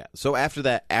 Yeah. So after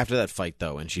that fight,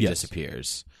 though, and she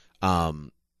disappears,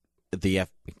 the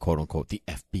quote unquote the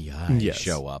FBI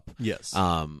show up. Yes.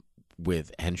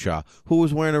 With Henshaw, who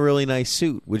was wearing a really nice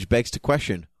suit, which begs to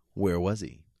question, where was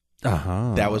he?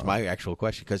 That was my actual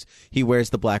question, because he wears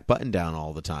the black button down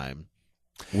all the time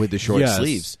with the short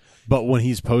sleeves. But when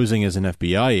he's posing as an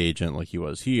FBI agent like he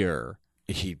was here,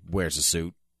 he wears a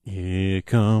suit. Here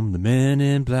come the men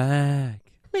in black.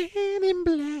 Men in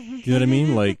black. You know what I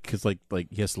mean? Because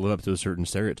he has to live up to a certain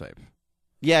stereotype.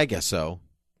 Yeah, I guess so.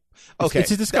 Okay, it's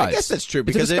a disguise. I guess that's true,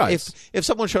 because if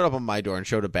someone showed up on my door and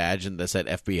showed a badge and that said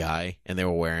FBI and they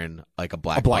were wearing a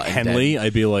black Henley,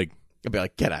 I'd be like,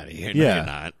 get out of here. No, you're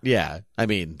not. Yeah. I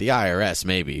mean, the IRS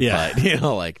maybe, but,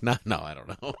 no, I don't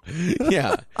know.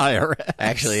 Yeah. IRS.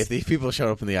 Actually, if these people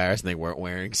showed up in the IRS and they weren't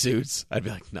wearing suits, I'd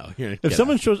be like, no. If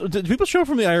someone shows, do people show up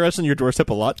from the IRS on your doorstep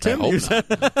a lot, Tim? I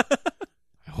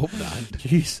hope not.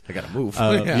 Jeez. I gotta move.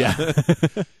 Yeah.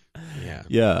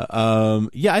 Yeah.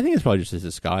 Yeah, I think it's probably just his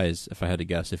disguise, if I had to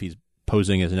guess, if he's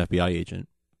posing as an FBI agent.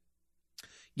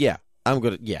 Yeah. I'm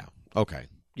good. Yeah. Okay.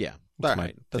 Yeah. All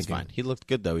right, that's fine. He looked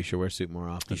good, though. He should wear a suit more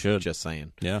often. He should. Just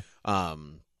saying. Yeah.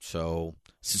 So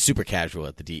super casual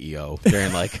at the DEO. They're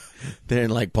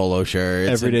in polo shirts.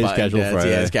 Every day's casual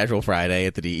Friday. Yeah, it's casual Friday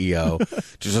at the DEO.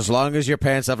 Just as long as your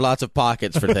pants have lots of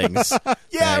pockets for things.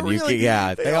 Yeah, really.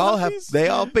 They all have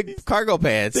big cargo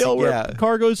pants. They all wear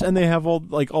cargos, and they have all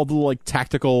the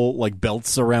tactical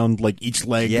belts around each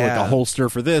leg, a holster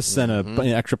for this and an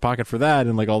extra pocket for that,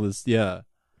 and all this. Yeah.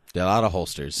 There are a lot of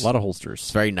holsters.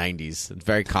 It's very 90s. It's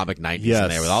very comic 90s in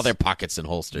there with all their pockets and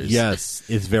holsters. Yes.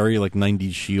 It's very like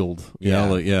 90s Shield.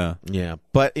 Yeah. Yeah.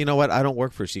 But you know what? I don't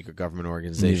work for a secret government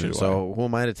organization, so who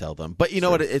am I to tell them? But you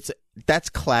know what? That's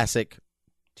classic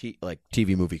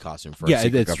TV movie costume for a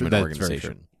secret government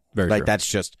organization. Very true. That's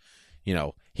just,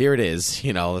 here it is.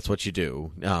 That's what you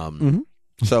do.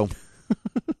 So...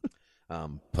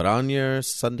 put on your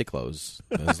Sunday clothes.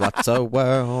 There's lots of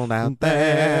world out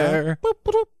there.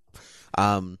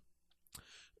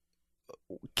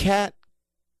 Kat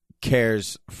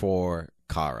cares for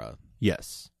Kara.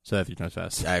 Yes. So that not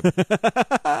fast.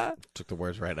 I took the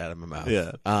words right out of my mouth.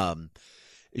 Yeah.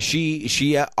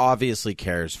 She obviously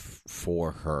cares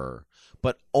for her,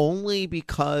 but only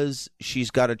because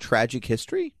she's got a tragic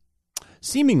history.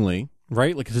 Seemingly,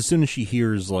 right? Like, 'cause as soon as she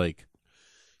hears like.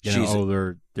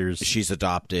 She's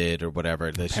adopted or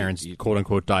whatever. Parents, quote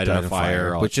unquote, died in a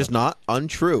fire, which is not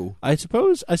untrue. I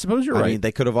suppose you're right. I mean,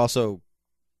 they could have also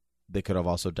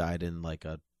died in like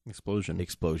a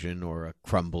explosion or a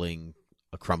crumbling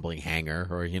hangar,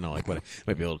 or what?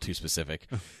 Might be a little too specific.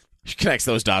 She connects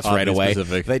those dots right away.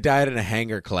 Specific. They died in a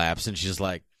hangar collapse, and she's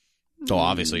like, "So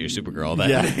obviously you're Supergirl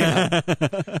then."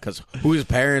 Because whose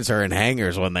parents are in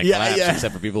hangars when they collapse,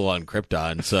 except for people on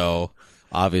Krypton? So.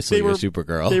 Obviously, you're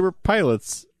Supergirl. They were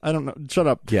pilots. I don't know. Shut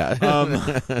up. Yeah.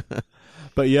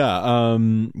 But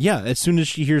as soon as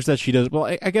she hears that, she does.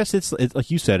 Well, I guess it's like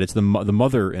you said. It's the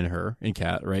mother in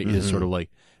Kat, right? It is sort of like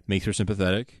makes her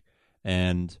sympathetic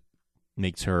and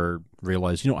makes her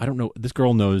realize, I don't know. This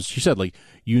girl knows. She said, like,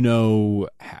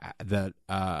 that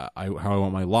how I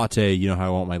want my latte. How I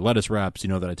want my lettuce wraps.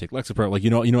 That I take Lexapro. Like,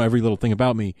 every little thing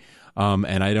about me.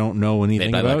 And I don't know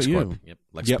anything about you. Yep.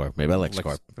 LexCorp. Made by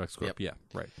LexCorp. LexCorp. Yep. Yeah.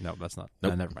 Right. No, that's not.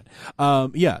 Nope. Never mind.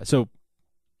 So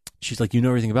she's like,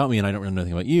 everything about me, and I don't really know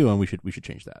anything about you, and we should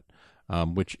change that.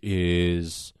 Which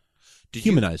is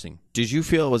humanizing. Did you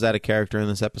feel was that a character in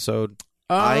this episode?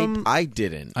 I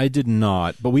didn't. I did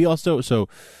not. But we also okay.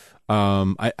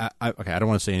 I don't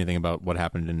want to say anything about what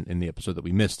happened in the episode that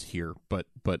we missed here, but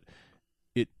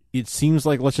it seems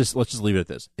like let's just leave it at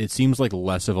this. It seems like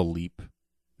less of a leap.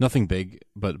 Nothing big,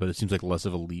 but it seems like less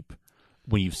of a leap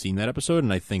when you've seen that episode.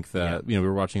 And I think that we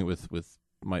were watching it with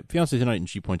my fiance tonight, and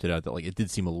she pointed out that like it did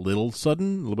seem a little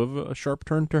sudden, a little bit of a sharp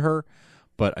turn to her.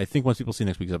 But I think once people see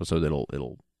next week's episode,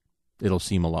 it'll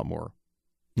seem a lot more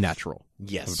natural.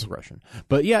 Yes, of a progression.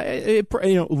 But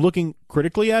looking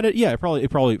critically at it, it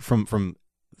probably from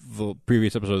the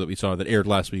previous episode that we saw that aired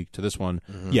last week to this one,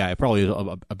 it probably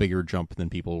is a bigger jump than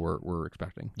people were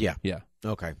expecting. Yeah.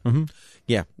 Okay. Mm-hmm.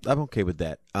 Yeah, I'm okay with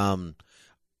that.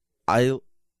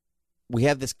 We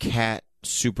have this Kat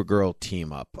Supergirl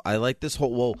team up. I like this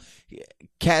whole. Well,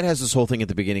 Kat has this whole thing at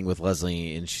the beginning with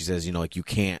Leslie, and she says, you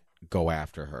can't go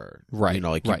after her, right?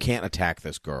 You can't attack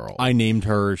this girl. I named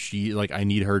her. I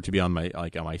need her to be on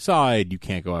my side. You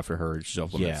can't go after her. She's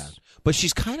off limits. Yeah, but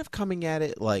she's kind of coming at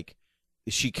it like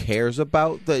she cares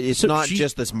about it's not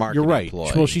just this marketing. You're right. ploy.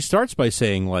 Well, she starts by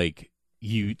saying like.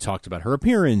 You talked about her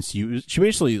appearance. She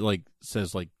basically like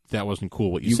says like that wasn't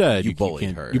cool what you said. You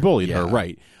bullied her. You bullied her,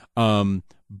 right?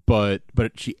 But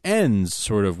she ends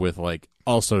sort of with like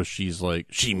also she's like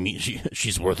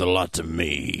she's worth a lot to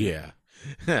me. Yeah,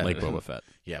 like Boba Fett.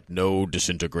 Yeah, no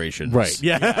disintegration. Right.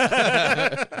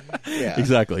 Yeah. Yeah.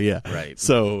 Exactly. Yeah. Right.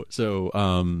 So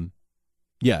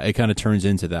it kind of turns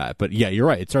into that. But yeah, you're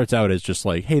right. It starts out as just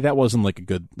like, hey, that wasn't like a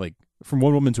good like. From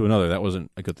one woman to another, that wasn't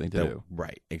a good thing to do.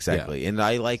 Right, exactly. Yeah. And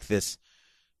I like this.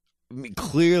 I mean,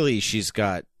 clearly, she's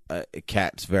got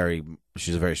Kat's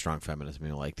she's a very strong feminist. I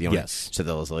mean, like the only so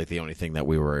that was like the only thing that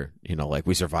we were, like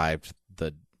we survived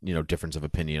the difference of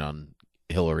opinion on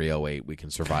Hillary 08. We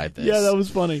can survive this. Yeah, that was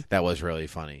funny. That was really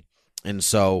funny. And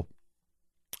so,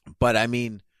 but I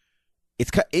mean,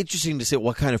 it's interesting to see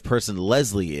what kind of person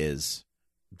Leslie is.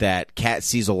 That Kat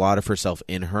sees a lot of herself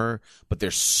in her, but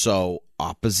they're so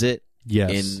opposite.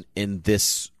 Yes. In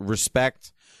this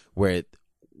respect, where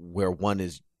one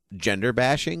is gender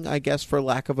bashing, I guess, for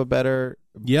lack of a better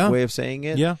way of saying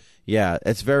it. Yeah.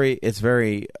 It's very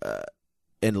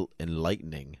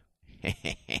enlightening.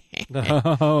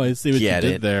 Oh, I see what you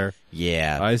did there.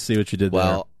 Yeah, I see what you did there.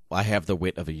 Well, I have the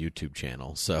wit of a YouTube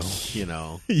channel, so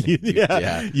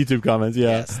YouTube comments. Yeah.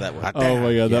 Yes, oh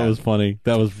my god, that was funny.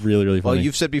 That was really really funny. Well,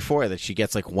 you've said before that she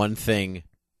gets like one thing.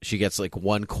 She gets like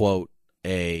one quote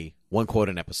an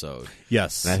episode.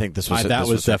 Yes, and I think this was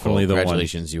definitely the one.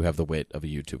 Congratulations, you have the wit of a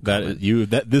YouTube comment.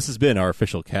 This has been our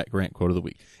official Kat Grant quote of the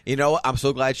week. I'm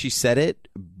so glad she said it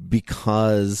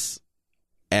because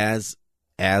as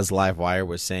Livewire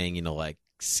was saying, like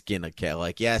skin a cat.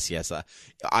 Like, yes.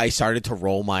 I started to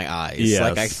roll my eyes. Yes.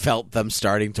 Like, I felt them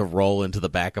starting to roll into the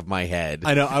back of my head.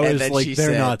 I know. I was like, they're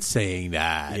said, not saying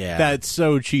that. Yeah. That's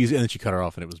so cheesy. And then she cut her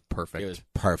off, and it was perfect. It was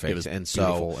perfect. It was and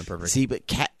beautiful so, and perfect. See, but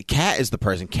Kat is the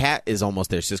person. Kat is almost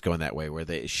their Cisco in that way, where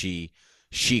she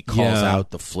calls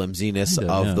out the flimsiness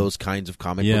of those kinds of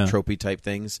comic book tropey type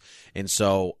things. And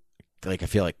so, like, I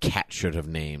feel like Kat should have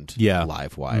named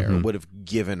Livewire. Would have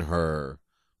given her...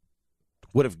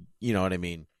 you know what I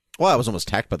mean? Well, I was almost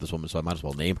attacked by this woman, so I might as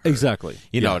well name her. Exactly.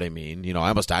 You know what I mean? I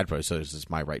almost died for her, so it's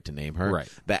my right to name her. Right.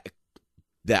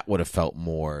 That would have felt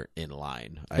more in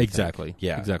line. I exactly. think.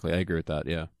 Yeah. Exactly. I agree with that.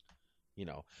 Yeah.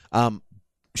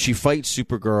 She fights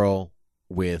Supergirl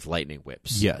with lightning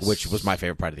whips. Yes. Which was my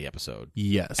favorite part of the episode.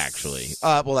 Yes. Actually.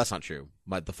 Well, that's not true.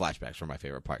 The flashbacks were my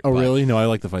favorite part. Oh, really? No, I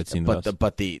like the fight scene.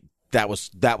 That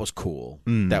was cool.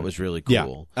 That was really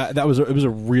cool. Yeah. It was a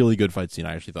really good fight scene.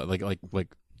 I actually thought like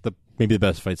maybe the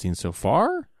best fight scene so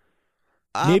far.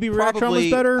 Maybe Reactron was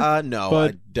better. No,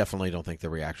 but I definitely don't think the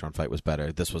Reactron fight was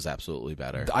better. This was absolutely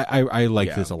better. I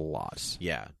like this a lot.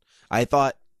 Yeah, I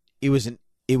thought it was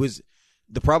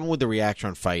the problem with the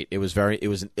Reactron fight. It was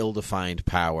an ill-defined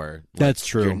power. Like, that's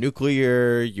true. You're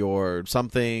nuclear. You're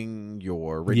something.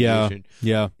 You're radiation.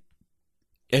 Yeah.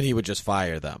 And he would just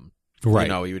fire them. Right.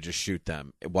 He would just shoot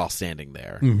them while standing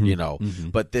there. Mm-hmm.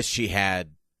 But this she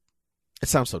had. It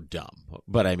sounds so dumb,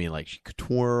 but I mean, like, she could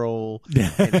twirl,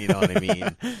 and you know what I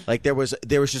mean? Like, there was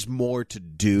just more to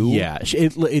do. Yeah,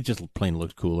 it just plain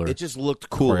looked cooler. It just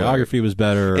looked cooler. Choreography was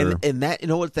better. And that,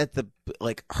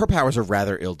 her powers are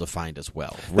rather ill-defined as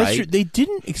well, right? That's true. They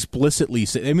didn't explicitly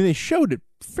say, I mean, they showed it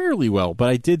fairly well, but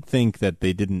I did think that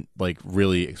they didn't, like,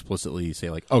 really explicitly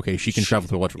say, like, okay, she can travel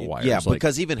through electrical wires. Yeah,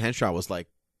 because even Henshaw was like,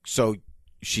 so...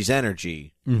 she's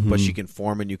energy, but she can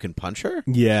form and you can punch her?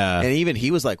 Yeah. And even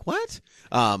he was like, what?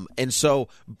 And so,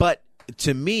 but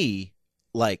to me,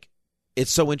 like, it's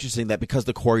so interesting that because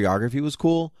the choreography was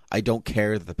cool, I don't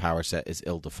care that the power set is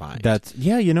ill-defined.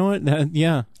 You know what?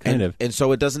 Kind of. And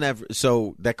so it doesn't have,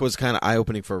 so that was kind of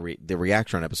eye-opening for the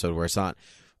Reactron episode where it's not,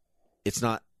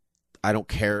 I don't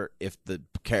care if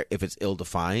it's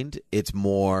ill-defined. It's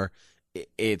more,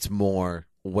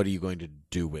 what are you going to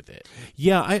do with it?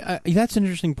 Yeah, I that's an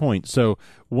interesting point. So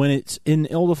when it's in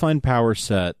ill-defined power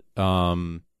set,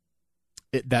 that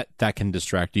can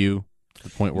distract you to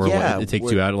the point where it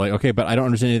takes you out. Like, okay, but I don't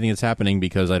understand anything that's happening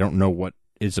because I don't know what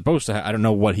is supposed to. I don't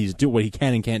know what he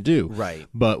can and can't do. Right.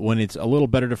 But when it's a little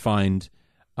better defined,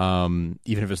 even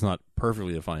if it's not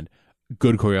perfectly defined,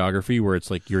 good choreography where it's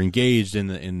like you're engaged in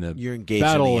the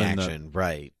battle in the action,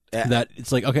 right? That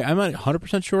it's like, okay, I'm not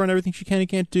 100% sure on everything she can and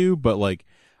can't do, but like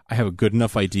I have a good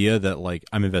enough idea that like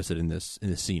I'm invested in this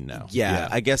scene now. Yeah.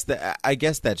 I guess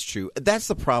that's true. That's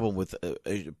the problem with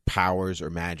powers or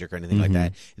magic or anything like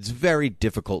that. It's very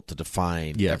difficult to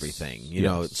define everything. You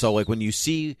know, so like when you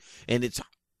see, and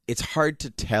it's hard to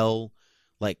tell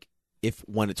like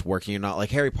when it's working or not.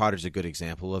 Like Harry Potter's a good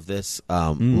example of this.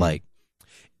 Like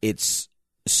it's.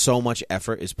 So much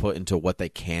effort is put into what they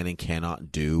can and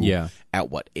cannot do. Yeah.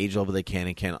 At what age level they can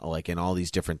and cannot, like, and all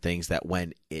these different things that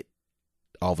when it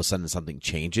all of a sudden something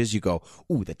changes, you go,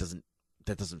 ooh, that doesn't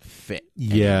fit.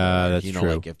 Yeah, anymore. that's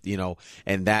true. Like if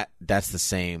and that's the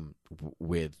same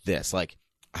with this. Like,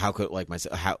 how could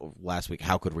last week?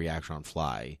 How could Reactron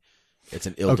fly? It's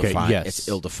an ill-defined. It's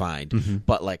ill-defined.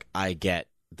 But like, I get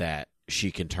that.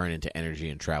 She can turn into energy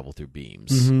and travel through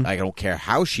beams. I don't care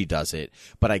how she does it,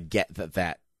 but I get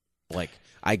that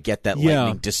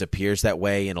lightning disappears that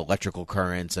way and electrical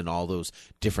currents and all those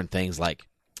different things. Like,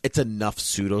 it's enough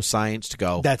pseudoscience to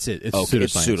go. That's it. It's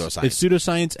pseudoscience. It's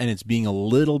pseudoscience, and it's being a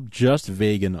little just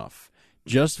vague enough.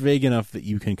 Just vague enough that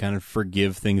you can kind of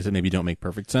forgive things that maybe don't make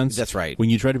perfect sense. That's right. When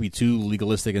you try to be too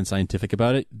legalistic and scientific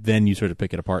about it, then you sort of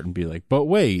pick it apart and be like, but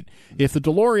wait, if the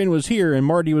DeLorean was here and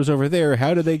Marty was over there,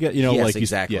 how did they get, yes,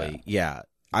 exactly. Yeah.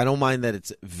 I don't mind that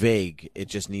it's vague. It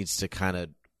just needs to kind of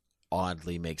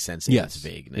oddly make sense in its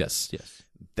vagueness. Yes.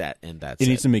 It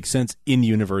needs to make sense in the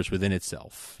universe within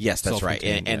itself. Yes, that's right.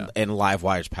 And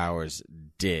Livewire's powers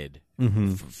did.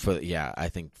 I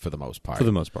think for the most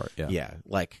part. Yeah,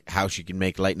 like how she can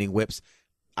make lightning whips,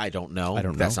 I don't know.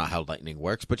 That's not how lightning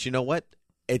works. But you know what?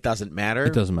 It doesn't matter.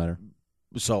 It doesn't matter.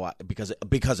 So because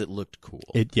it looked cool.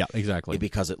 Exactly.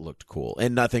 Because it looked cool,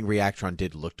 and nothing Reactron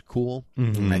did looked cool.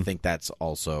 And I think that's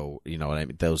also, you know what I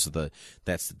mean.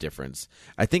 That's the difference.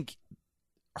 I think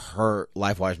her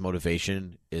Livewire's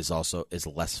motivation is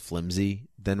less flimsy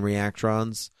than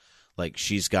Reactron's. Like,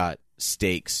 she's got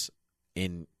stakes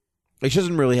in. Like, she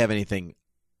doesn't really have anything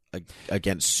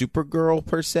against Supergirl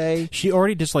per se. She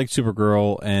already disliked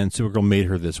Supergirl, and Supergirl made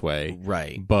her this way.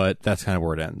 Right. But that's kind of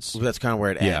where it ends. That's kind of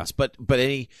where it ends. But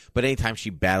anytime she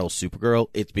battles Supergirl,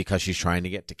 it's because she's trying to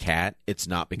get to Cat. It's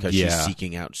not because she's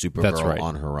seeking out Supergirl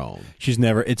on her own. She's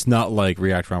never. It's not like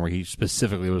Reactron where he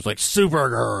specifically was like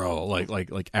Supergirl,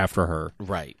 like after her.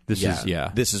 Right. This is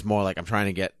This is more like I'm trying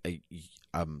to get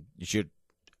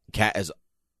Cat is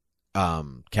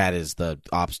the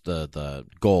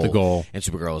goal, and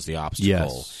Supergirl is the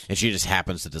obstacle, and she just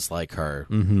happens to dislike her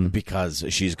because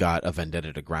she's got a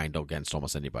vendetta to grind against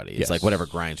almost anybody. It's like whatever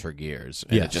grinds her gears,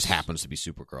 and it just happens to be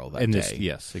Supergirl that day.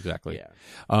 Yes, exactly.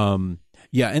 And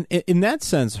in that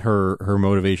sense, her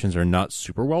motivations are not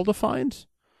super well defined,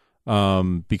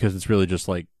 because it's really just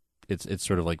like it's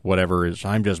sort of like whatever is.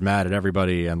 I'm just mad at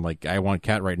everybody, and like I want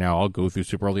Cat right now. I'll go through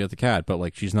Supergirl to get the Cat, but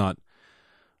like she's not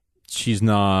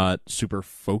super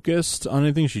focused on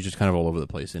anything. She's just kind of all over the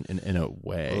place in a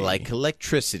way. Like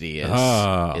electricity is.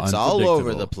 It's all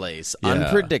over the place. Yeah.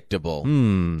 Unpredictable.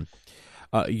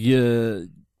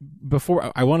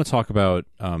 Before I want to talk about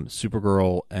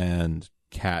Supergirl and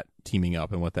Cat teaming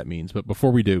up and what that means. But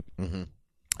before we do, I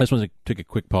just want to take a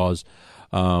quick pause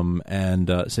and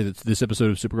say that this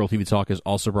episode of Supergirl TV Talk is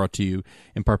also brought to you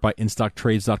in part by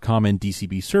InStockTrades.com and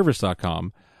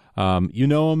DCBService.com. You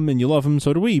know them and you love them,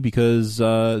 so do we, because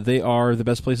they are the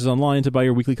best places online to buy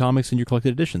your weekly comics and your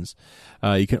collected editions.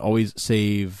 You can always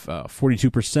save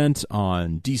 42%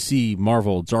 on DC,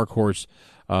 Marvel, Dark Horse,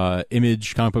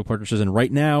 Image, comic book purchases, and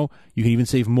right now you can even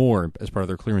save more as part of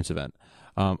their clearance event.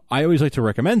 I always like to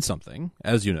recommend something,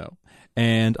 as you know,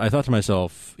 and I thought to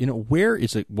myself,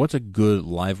 what's a good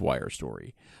Livewire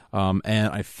story? And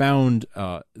I found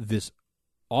this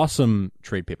awesome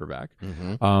trade paperback.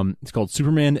 It's called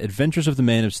Superman Adventures of the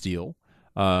Man of Steel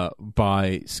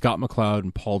by Scott McCloud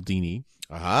and Paul Dini.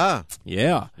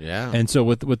 Yeah. And so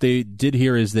what they did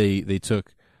here is they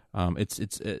took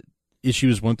it's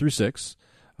issues 1 through 6.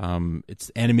 It's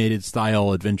animated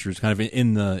style adventures, kind of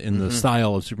in the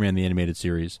style of Superman the animated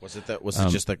series. Was it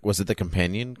the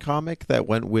companion comic that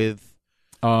went with?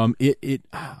 I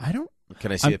don't.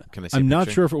 Can I see it? I'm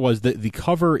not sure if it was. The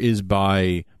cover is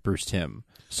by Bruce Timm.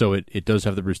 So it does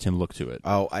have the Bruce Timm look to it.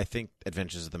 Oh, I think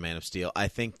Adventures of the Man of Steel. I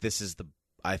think this is the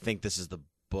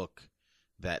book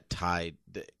that tied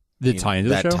to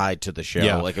the show.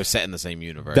 Yeah. Like it was set in the same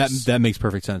universe. That makes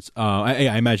perfect sense.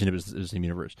 I imagine it was the same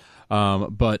universe.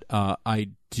 But I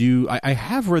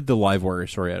have read the Livewire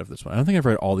story out of this one. I don't think I've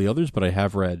read all the others, but I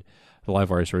have read the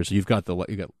Livewire story. So you've got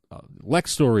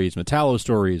Lex stories, Metallo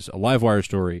stories, a Livewire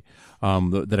story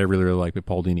that I really, really like with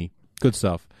Paul Dini. Good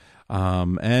stuff.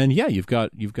 And yeah, you've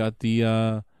got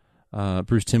the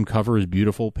Bruce Timm cover is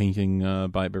beautiful, painting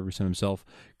by Bruce Timm himself.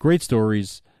 Great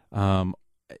stories.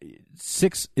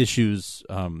 6 issues,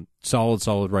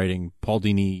 solid writing. Paul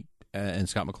Dini and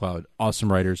Scott McCloud,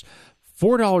 awesome writers.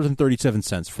 $4.37,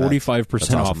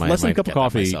 45% off. Less than a cup of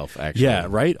coffee. Myself, yeah,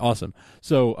 right. Awesome.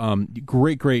 So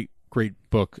great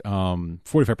book.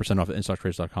 45% off at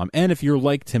InStockTrades.com. And if you're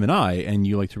like Tim and I, and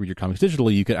you like to read your comics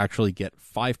digitally, you could actually get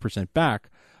 5% back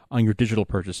on your digital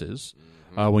purchases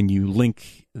when you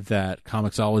link that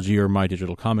Comixology or My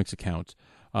Digital Comics account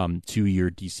to your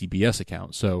DCBS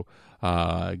account. So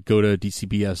go to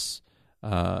DCBS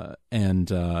and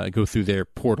go through their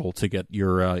portal to get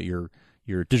your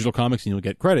digital comics, and you'll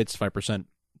get credits 5%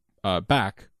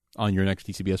 back on your next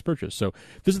DCBS purchase. So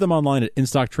visit them online at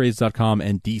InStockTrades.com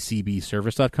and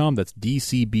DCBService.com. That's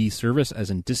DCB Service as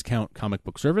in Discount Comic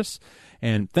Book Service.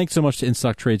 And thanks so much to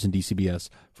InStock Trades and DCBS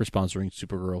for sponsoring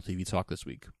Supergirl TV Talk this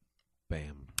week.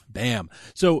 Bam.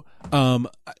 So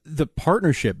the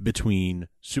partnership between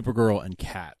Supergirl and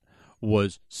Cat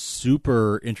was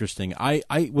super interesting. I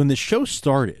when the show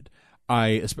started,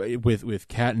 with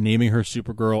Cat naming her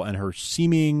Supergirl and her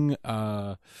seeming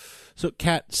so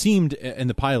Cat seemed in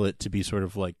the pilot to be sort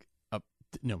of like a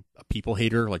people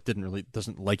hater, like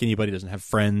doesn't like anybody, doesn't have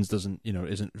friends, isn't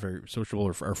very sociable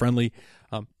or friendly.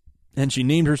 And she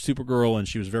named her Supergirl, and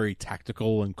she was very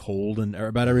tactical and cold and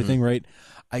about everything, right?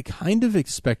 I kind of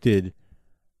expected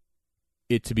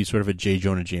it to be sort of a J.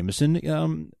 Jonah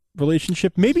Jameson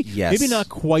relationship. Maybe not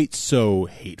quite so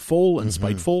hateful and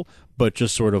spiteful, but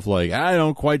just sort of like, I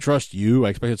don't quite trust you. I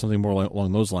expected something more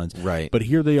along those lines. Right. But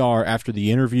here they are after the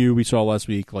interview we saw last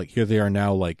week. Like, here they are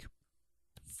now, like,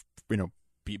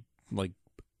 like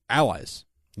allies.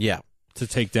 Yeah. To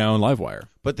take down Livewire.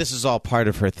 But this is all part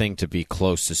of her thing to be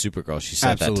close to Supergirl. She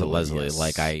said that to Leslie. Yes.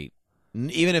 Like,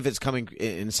 even if it's coming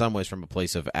in some ways from a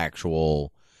place of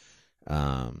actual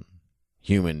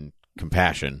human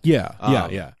compassion.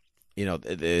 Yeah.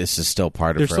 This is still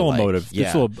part of her. There's still a motive.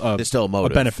 Yeah. There's still a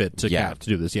motive. A benefit to Cat to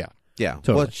do this. Yeah. Yeah.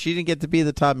 Totally. Well, she didn't get to be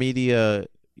the top media,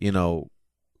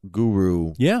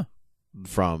 guru. Yeah.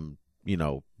 From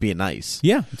being nice.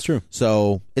 Yeah, it's true.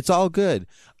 So it's all good.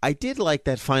 I did like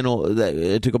that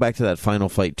to go back to that final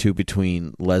fight too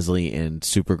between Leslie and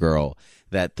Supergirl.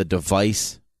 That the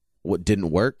device didn't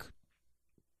work.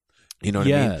 You know what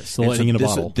I mean? Yes, the lightning in a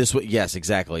bottle. This was yes,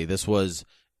 exactly. This was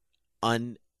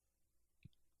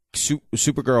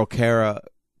Supergirl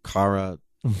Kara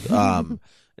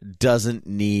doesn't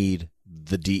need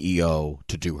the DEO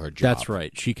to do her job. That's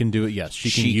right. She can do it. Yes,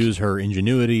 she can use her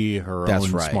ingenuity, her own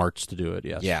smarts to do it.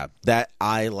 Yes. Yeah, that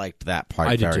I liked that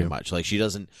part very too. much. Like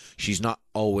she's not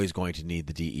always going to need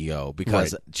the DEO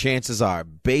because chances are,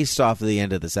 based off of the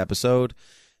end of this episode,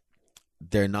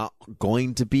 they're not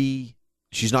going to be.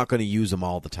 She's not going to use them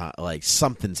all the time. Like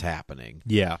something's happening.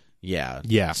 Yeah.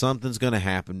 Something's going to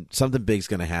happen. Something big's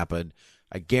going to happen.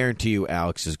 I guarantee you,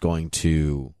 Alex is going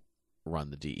to run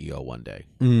the DEO one day.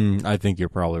 I think you're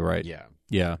probably right.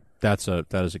 Yeah. That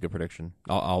is a good prediction.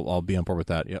 I'll be on board with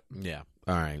that. Yep. Yeah.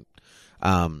 All right.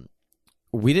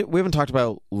 We haven't talked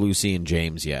about Lucy and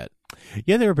James yet.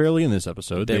 Yeah, they were barely in this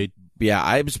episode. I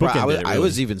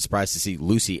was even surprised to see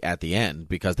Lucy at the end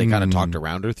because they kind of talked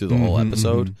around her through the whole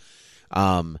episode.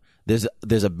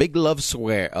 There's a big love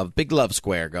square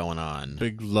going on.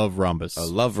 Big love rhombus. A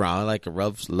love round, like a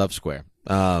love square.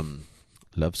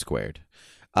 Love squared.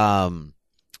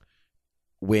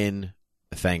 Wynn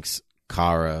thanks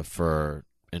Kara for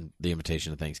the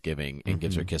invitation to Thanksgiving and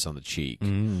gives her a kiss on the cheek,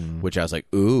 which I was like,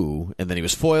 ooh. And then he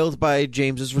was foiled by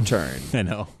James's return. I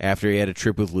know. After he had a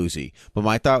trip with Lucy. But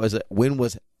my thought was that Wynn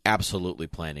was absolutely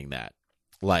planning that.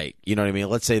 Like, you know what I mean?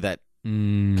 Let's say that,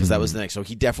 because that was the next. So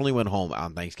he definitely went home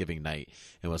on Thanksgiving night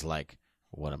and was like,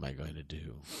 what am I going to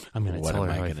do? I'm going to tell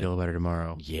her how I feel about her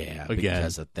tomorrow. Yeah, again.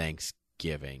 Because of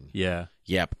Thanksgiving. Yeah.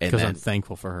 Yep. Because I'm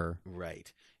thankful for her.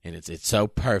 Right. And it's so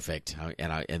perfect.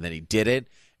 And then he did it,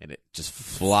 and it just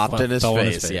flopped in his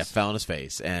face. Yeah, fell in his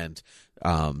face. And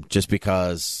just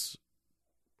because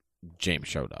James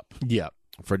showed up. Yeah.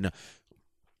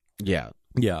 Yeah.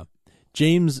 Yeah.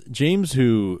 James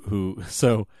who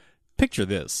so picture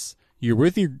this. You're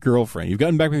with your girlfriend. You've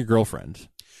gotten back with your girlfriend.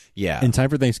 Yeah. In time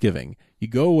for Thanksgiving. You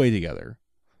go away together.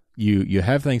 You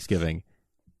have Thanksgiving.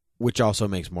 Which also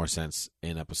makes more sense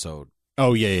in episode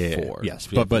 4. Yes.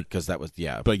 But because that was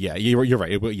But yeah, you're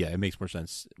right. It makes more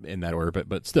sense in that order,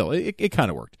 but still it kind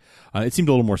of worked. It seemed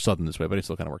a little more sudden this way, but it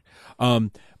still kind of worked.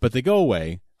 But they go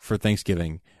away for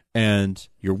Thanksgiving and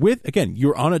you're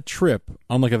on a trip,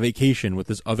 on like a vacation with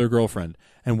this other girlfriend.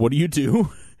 And what do?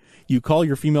 You call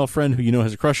your female friend who you know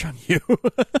has a crush on you.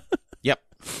 Yep.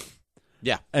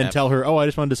 Yeah. And tell her, I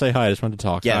just wanted to say hi. I just wanted to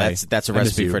talk. Yeah, that's a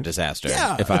recipe for disaster,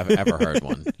 if I've ever heard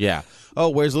one. Yeah. Oh,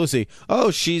 where's Lucy?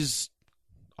 Oh, she's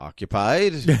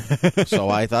occupied. So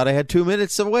I thought I had 2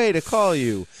 minutes away to call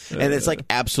you. And it's like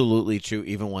absolutely true.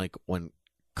 Even when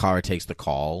Kara takes the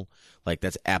call, like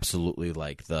that's absolutely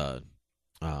like that's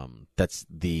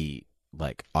the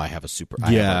like I have a super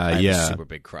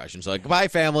big crush, and so like goodbye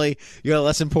family, you're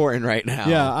less important right now.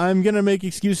 Yeah, I'm gonna make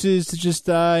excuses to just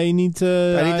I need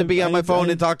to be on my phone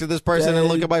and talk to this person and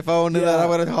look at my phone and then I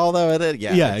want to call them and then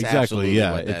exactly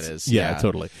what that is. Yeah,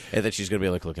 totally. And then she's gonna be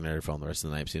like looking at her phone the rest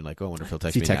of the night, seeing like, oh, I wonder if he'll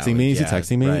text me. Is he texting me? Is he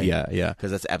texting me? Right. Yeah.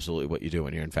 Because that's absolutely what you do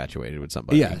when you're infatuated with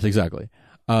somebody. Yes, exactly.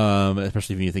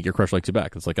 Especially if you think your crush likes you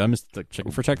back. It's like I'm just like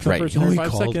checking for text person every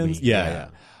 5 seconds. Yeah.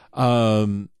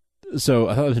 So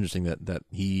I thought it was interesting that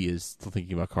he is still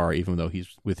thinking about Kara, even though he's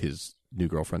with his new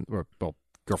girlfriend, or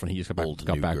girlfriend he just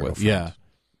got back with. Yeah.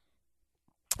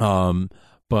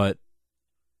 But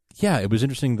yeah, it was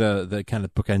interesting the kind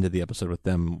of bookended the episode with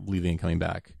them leaving and coming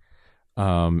back.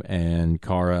 And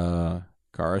Kara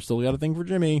still got a thing for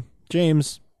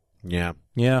James. Yeah.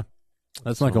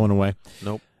 That's not going away.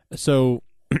 Nope. So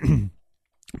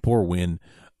poor Wynn.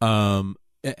 If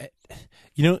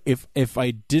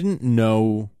I didn't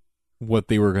know what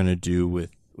they were going to do with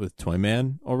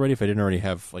Toyman already, if I didn't already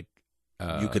have like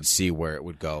you could see where it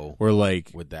would go, or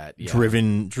like with that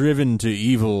driven to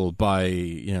evil by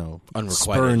unrequited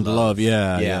spurned love.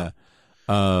 Yeah.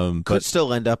 Could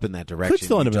still end up in that direction. Could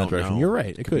still end up in that direction. You're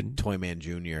right. It could. Toyman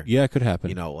Jr. Yeah, it could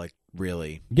happen. Like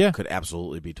really. Yeah, could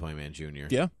absolutely be Toyman Jr.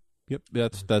 Yeah. Yep,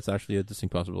 that's actually a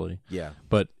distinct possibility. Yeah,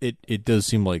 but it does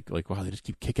seem like wow, they just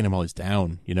keep kicking him while he's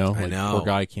down. I know. Poor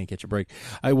guy can't catch a break.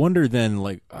 I wonder then,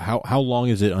 like how long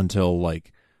is it until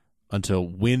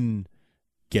Wynn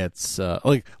gets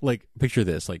like picture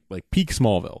this like peak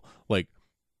Smallville, like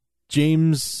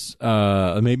James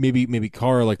maybe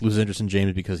Kara like loses interest in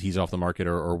James because he's off the market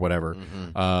or whatever,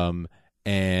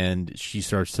 and she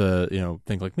starts to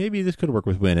think like maybe this could work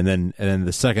with Wynn, and then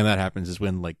the second that happens is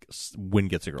when like Wynn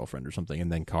gets a girlfriend or something,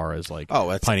 and then Kara is like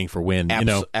pining for Wynn.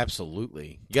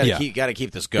 Absolutely, you gotta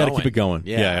keep this going. Gotta keep it going.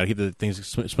 Yeah, gotta keep the things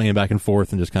swinging back and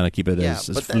forth, and just kind of keep it as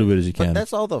fluid as you can. But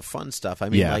that's all the fun stuff. I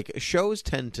mean, like shows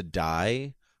tend to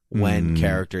die when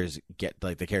characters get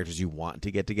like the characters you want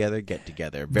to get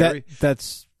together.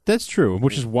 That's true,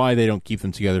 which is why they don't keep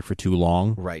them together for too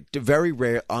long. Right. Very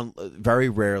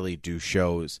rarely do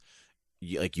shows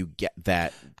you get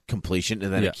that completion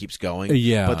and then it keeps going.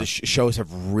 Yeah. But the shows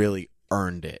have really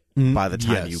earned it by the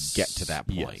time you get to that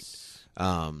point. Yes.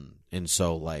 And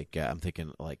so like I'm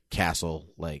thinking like Castle,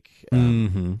 like Kate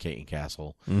and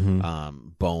Castle,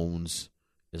 Bones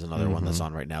is another one that's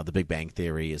on right now. The Big Bang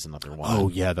Theory is another one. Oh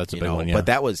yeah, that's a big one. Yeah.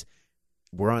 But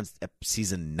we're on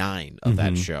season 9 of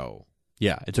that show.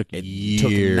 Yeah, it took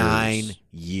 9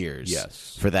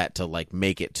 years for that to like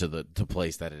make it to the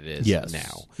place that it is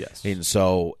now. Yes. And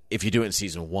so if you do it in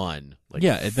season 1, like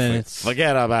then it's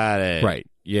forget about it. Right.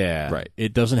 Yeah. Right.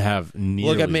 It doesn't have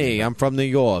Look at me, I'm from New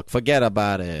York. Forget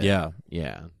about it. Yeah.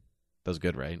 Yeah. That was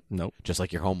good, right? Nope. Just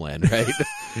like your Homeland, right?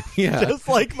 Yeah. Just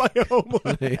like my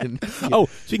Homeland. Oh,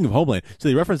 speaking of Homeland, so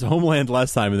they referenced Homeland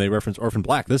last time, and they referenced Orphan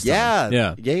Black this time.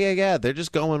 Yeah. They're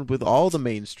just going with all the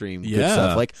mainstream good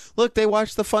stuff. Like, look, they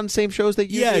watch the fun same shows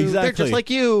that you do. Exactly. They're just like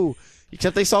you,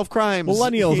 except they solve crimes.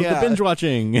 Millennials with the binge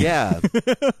watching. Yeah.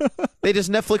 They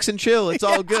just Netflix and chill. It's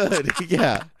all good.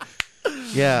 Yeah.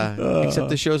 Yeah, except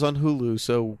the show's on Hulu,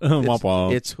 so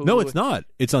it's Hulu. No, it's not.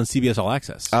 It's on CBS All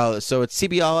Access. Oh, so it's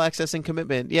CBS All Access and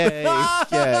Commitment. Yay!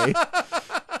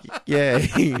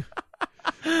 Yay!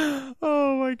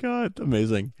 Oh my God!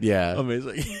 Amazing. Yeah,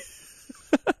 amazing.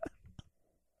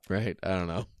 Right. I don't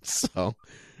know. So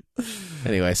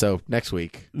anyway, so next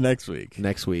week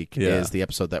is the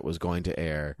episode that was going to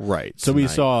air. Right. So we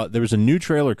saw there was a new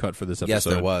trailer cut for this episode. Yes,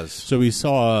 there was. So we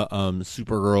saw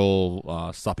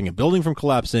Supergirl stopping a building from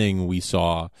collapsing. We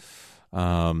saw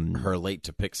her late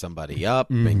to pick somebody up,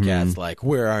 and Cat's like,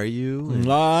 "Where are you?"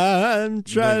 And, I'm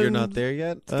trying. You're not there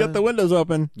yet. Get the windows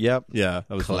open. Yep. Yeah.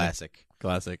 That was classic. Funny.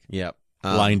 Classic. Yep.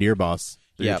 Lying to your boss.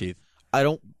 Your teeth. I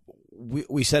don't.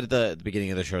 We said at the beginning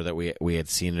of the show that we had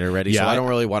seen it already, so I don't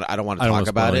want to talk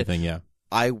about it. Anything,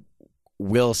 I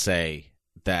will say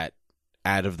that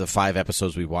out of the 5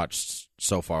 episodes we've watched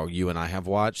so far, you and I have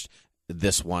watched,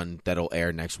 this one that'll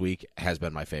air next week has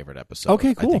been my favorite episode.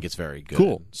 Okay, cool. I think it's very good.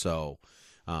 Cool. So,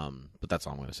 but that's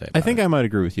all I'm going to say. I think I might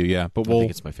agree with you. Yeah, but I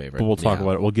think it's my favorite. But we'll talk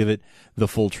about it. We'll give it the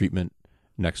full treatment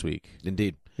next week.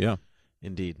 Indeed. Yeah.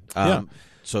 Indeed. Yeah.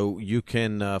 So you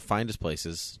can find us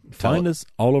places. Find us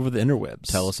all over the interwebs.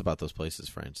 Tell us about those places,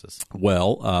 Francis.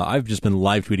 Well, I've just been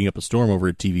live tweeting up a storm over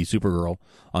at TV Supergirl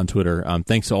on Twitter.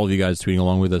 Thanks to all of you guys tweeting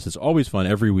along with us. It's always fun.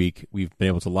 Every week we've been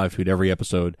able to live tweet every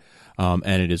episode, and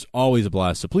it is always a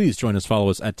blast. So please join us, follow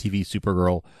us at TV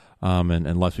Supergirl,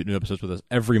 and live tweet new episodes with us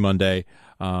every Monday.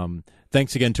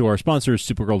 Thanks again to our sponsors,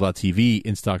 Supergirl.tv,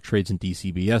 InStock Trades, and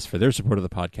DCBS for their support of the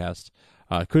podcast.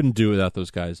 Couldn't do it without those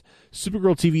guys.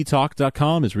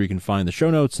 SupergirlTVTalk.com is where you can find the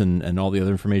show notes and all the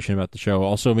other information about the show.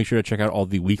 Also, make sure to check out all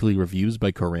the weekly reviews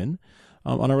by Corinne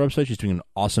on our website. She's doing an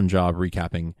awesome job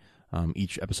recapping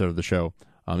each episode of the show.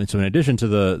 And so in addition to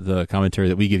the commentary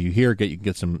that we give you here, you can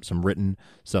get some written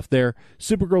stuff there.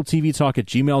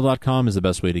 SupergirlTVTalk@gmail.com is the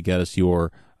best way to get us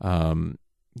your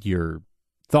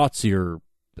thoughts, your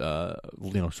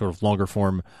sort of longer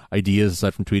form ideas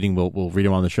aside from tweeting. We'll read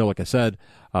them on the show, like I said.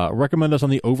 Recommend us on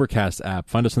the Overcast app.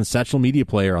 Find us on Satchel Media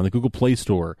Player, on the Google Play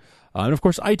Store, and of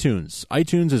course iTunes.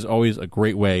 iTunes is always a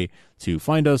great way to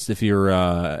find us. If you're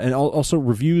and also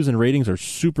reviews and ratings are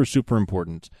super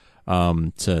important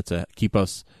to keep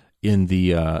us in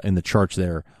the charts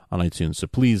there on iTunes. So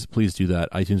please do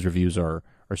that. iTunes reviews are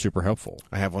super helpful.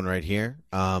 I have one right here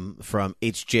from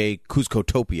HJ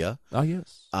Kuzcotopia. Oh,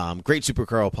 yes. Great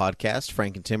Supergirl podcast.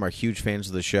 Frank and Tim are huge fans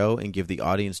of the show and give the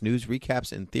audience news,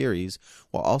 recaps, and theories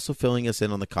while also filling us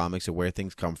in on the comics and where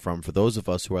things come from for those of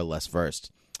us who are less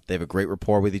versed. They have a great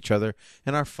rapport with each other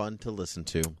and are fun to listen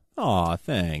to. Aw,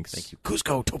 thanks. Thank you.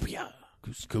 Kuzcotopia.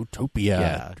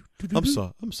 Yeah.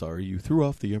 I'm sorry you threw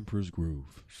off the Emperor's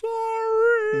Groove.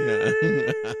 Sorry.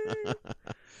 Yeah.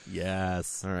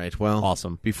 Yes. All right. Well,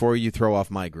 awesome. Before you throw off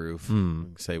my groove,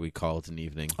 say we call it an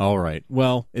evening. All right.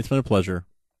 Well, it's been a pleasure.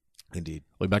 Indeed.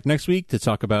 We'll be back next week to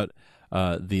talk about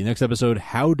the next episode,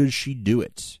 How Does She Do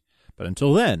It? But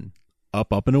until then,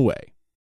 up, and away.